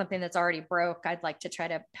Band-Aid on something that's already broke, I'd like to try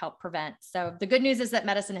to help prevent. So the good news is that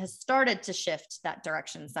medicine has started to shift that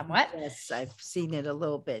direction somewhat. Yes, I've seen it a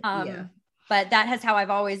little bit. But that is how I've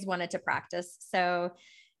always wanted to practice. So,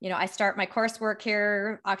 I start my coursework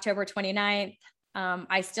here October 29th.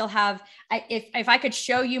 I still have, if I could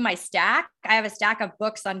show you my stack, I have a stack of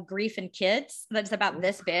books on grief and kids that's about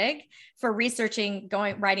this big for researching,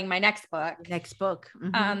 writing my next book.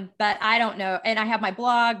 Mm-hmm. But I don't know. And I have my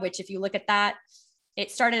blog, which if you look at that, it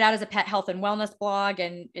started out as a pet health and wellness blog,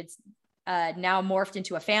 and it's now morphed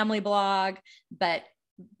into a family blog. But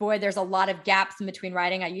boy, there's a lot of gaps in between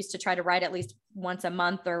writing. I used to try to write at least once a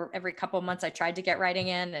month, or every couple of months I tried to get writing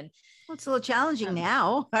in. And well, it's a little challenging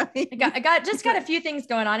now. I got a few things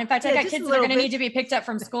going on. In fact, I got kids that are going to need to be picked up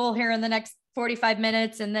from school here in the next 45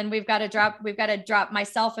 minutes. And then we've got to drop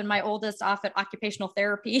myself and my oldest off at occupational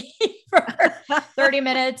therapy for 30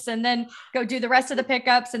 minutes, and then go do the rest of the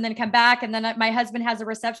pickups, and then come back. And then my husband has a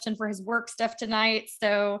reception for his work stuff tonight.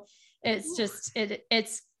 So it's just,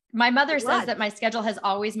 it's, my mother says that my schedule has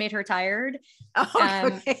always made her tired.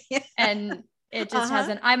 Okay. And it just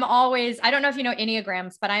hasn't. I don't know if you know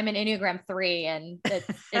Enneagrams, but I'm an Enneagram 3, and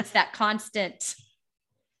it's that constant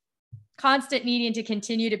needing to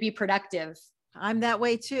continue to be productive. I'm that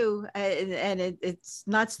way too. And it's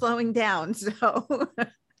not slowing down. So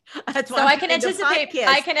that's why I can anticipate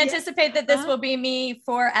that this will be me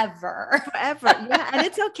forever. Yeah. And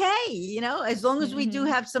it's okay. As long as we do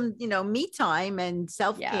have some, me time and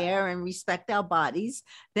self-care and respect our bodies,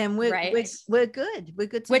 then we're good. We're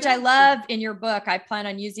good. Which I love in your book. I plan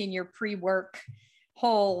on using your pre-work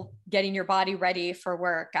whole getting your body ready for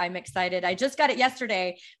work. I'm excited. I just got it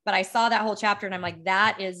yesterday, but I saw that whole chapter and I'm like,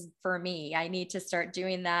 that is for me. I need to start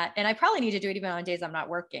doing that. And I probably need to do it even on days I'm not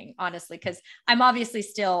working, honestly, because I'm obviously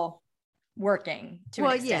still working to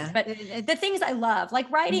an extent. But the things I love, like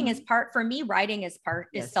writing is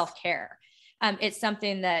self-care. It's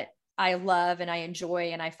something that I love and I enjoy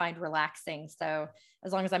and I find relaxing. So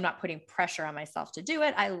as long as I'm not putting pressure on myself to do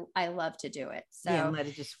it, I love to do it. So let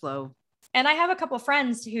it just flow. And I have a couple of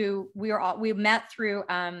friends who we met through,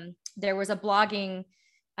 there was a blogging,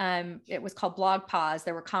 it was called Blog Pause.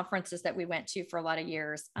 There were conferences that we went to for a lot of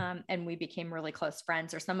years. And we became really close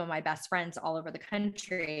friends. They're some of my best friends all over the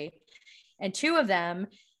country. And two of them,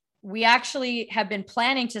 we actually have been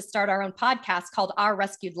planning to start our own podcast called Our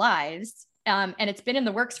Rescued Lives. And it's been in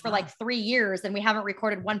the works for like 3 years, and we haven't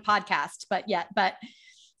recorded one podcast but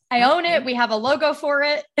I own it. We have a logo for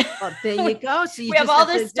it. Well, there you go. So we have all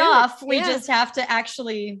this stuff. We just have to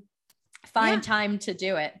actually find time to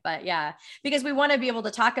do it. But because we want to be able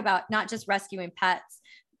to talk about not just rescuing pets,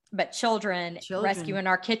 but children, rescuing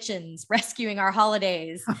our kitchens, rescuing our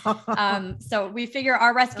holidays. So we figure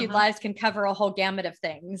Our Rescued Lives can cover a whole gamut of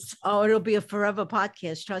things. Oh, it'll be a forever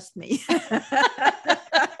podcast. Trust me.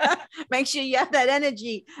 Make sure you have that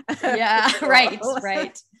energy. Yeah,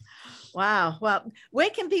 right. Wow. Well, where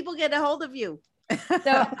can people get a hold of you?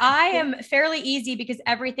 So I am fairly easy because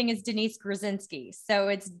everything is Denise Gruzensky. So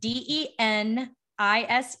it's Denisegruzenski,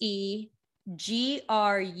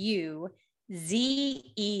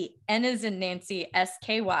 as in Nancy,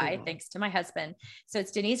 SKY, thanks to my husband. So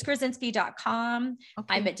it's DeniseGruzensky.com.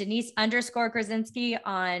 Okay. I'm at Denise_Gruzensky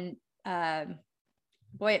on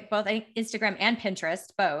both Instagram and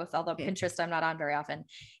Pinterest, both, although Pinterest I'm not on very often.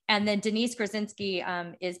 And then Denise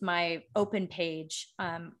Gruzensky is my open page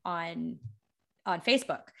on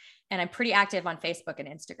Facebook. And I'm pretty active on Facebook and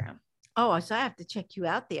Instagram. Oh, so I have to check you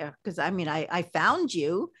out there because I found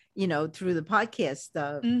you, through the podcast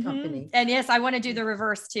company. And yes, I want to do the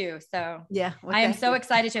reverse too. So I am so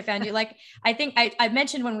excited to have found you. Like, I think I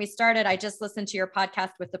mentioned when we started, I just listened to your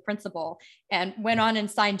podcast with the principal and went on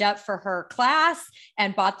and signed up for her class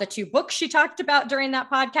and bought the 2 books she talked about during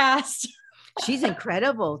that podcast. She's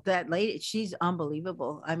incredible. That lady, she's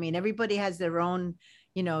unbelievable. I mean, everybody has their own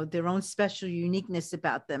special uniqueness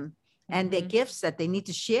about them. And their gifts that they need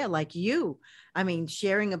to share, like you. I mean,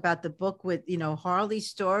 sharing about the book with, Harley's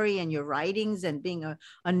story and your writings and being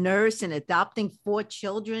a nurse and adopting 4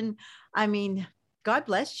 children. I mean, God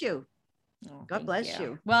bless you. Oh, God bless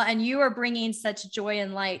you. Well, and you are bringing such joy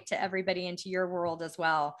and light to everybody into your world as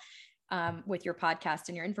well, with your podcast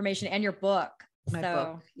and your information and your book. My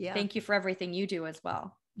book. Thank you for everything you do as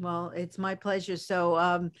well. Well, it's my pleasure.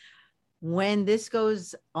 So, when this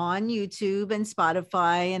goes on YouTube and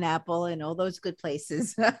Spotify and Apple and all those good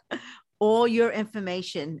places, all your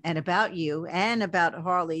information and about you and about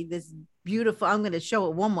Harley, this beautiful, I'm going to show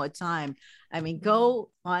it one more time. I mean,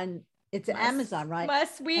 go on, it's Amazon, right? My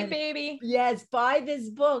sweet baby. Yes. Buy this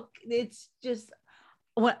book. It's just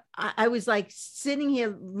what I was like sitting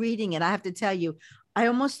here reading it. I have to tell you, I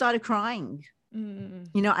almost started crying.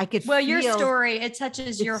 I could feel your story, it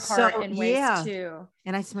touches your heart in ways too.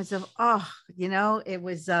 And I said to myself,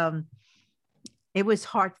 it was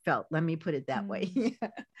heartfelt. Let me put it that way.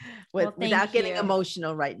 Without getting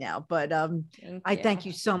emotional right now. But I thank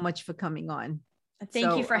you so much for coming on.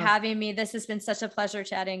 Thank you for having me. This has been such a pleasure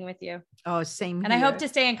chatting with you. Oh, same here. And I hope to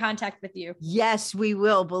stay in contact with you. Yes, we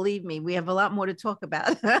will. Believe me, we have a lot more to talk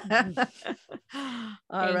about.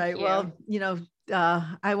 All right. Well,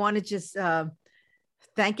 I want to just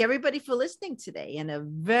thank everybody for listening today, and a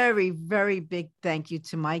very, very big thank you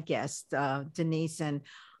to my guest, Denise. And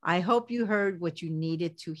I hope you heard what you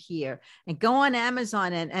needed to hear. And go on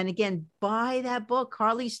Amazon and again, buy that book,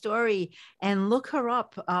 Harley's Story, and look her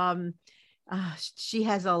up. She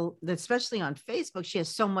has especially on Facebook, she has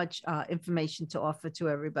so much information to offer to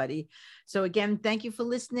everybody. So again, thank you for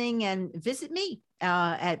listening, and visit me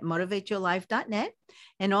at motivateyourlife.net.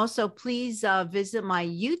 And also please visit my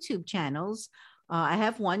YouTube channels. I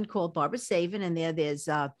have one called Barbara Savin, and there's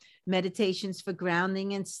meditations for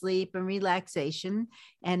grounding and sleep and relaxation.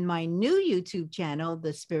 And my new YouTube channel,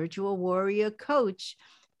 The Spiritual Warrior Coach.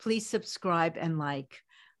 Please subscribe and like.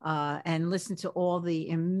 And listen to all the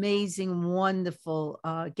amazing, wonderful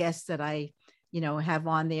guests that I, have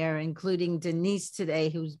on there, including Denise today,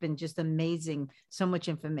 who's been just amazing. So much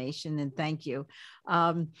information, and thank you.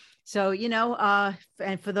 And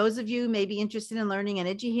for those of you maybe interested in learning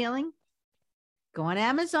energy healing, go on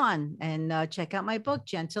Amazon and check out my book,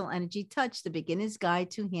 Gentle Energy Touch, The Beginner's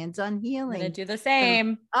Guide to Hands-On Healing. I'm going to do the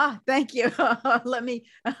same. Thank you.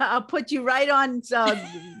 I'll put you right on. So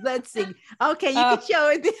let's see. Okay, you can show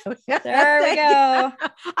it. There we go.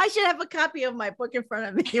 I should have a copy of my book in front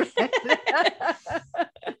of me.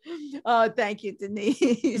 Oh, thank you,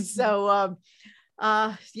 Denise. So,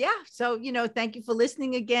 thank you for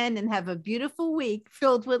listening again, and have a beautiful week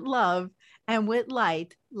filled with love and with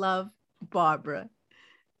light. Love, Barbara.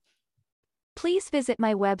 Please visit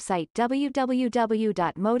my website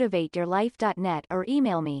www.motivateyourlife.net or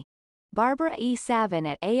email me,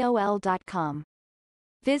 barbarae7@aol.com.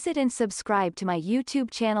 Visit and subscribe to my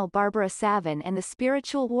YouTube channel Barbara Savin and the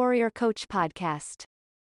Spiritual Warrior Coach podcast.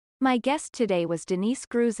 My guest today was Denise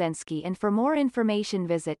Gruzensky, and for more information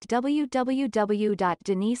visit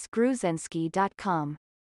www.denisegruzensky.com.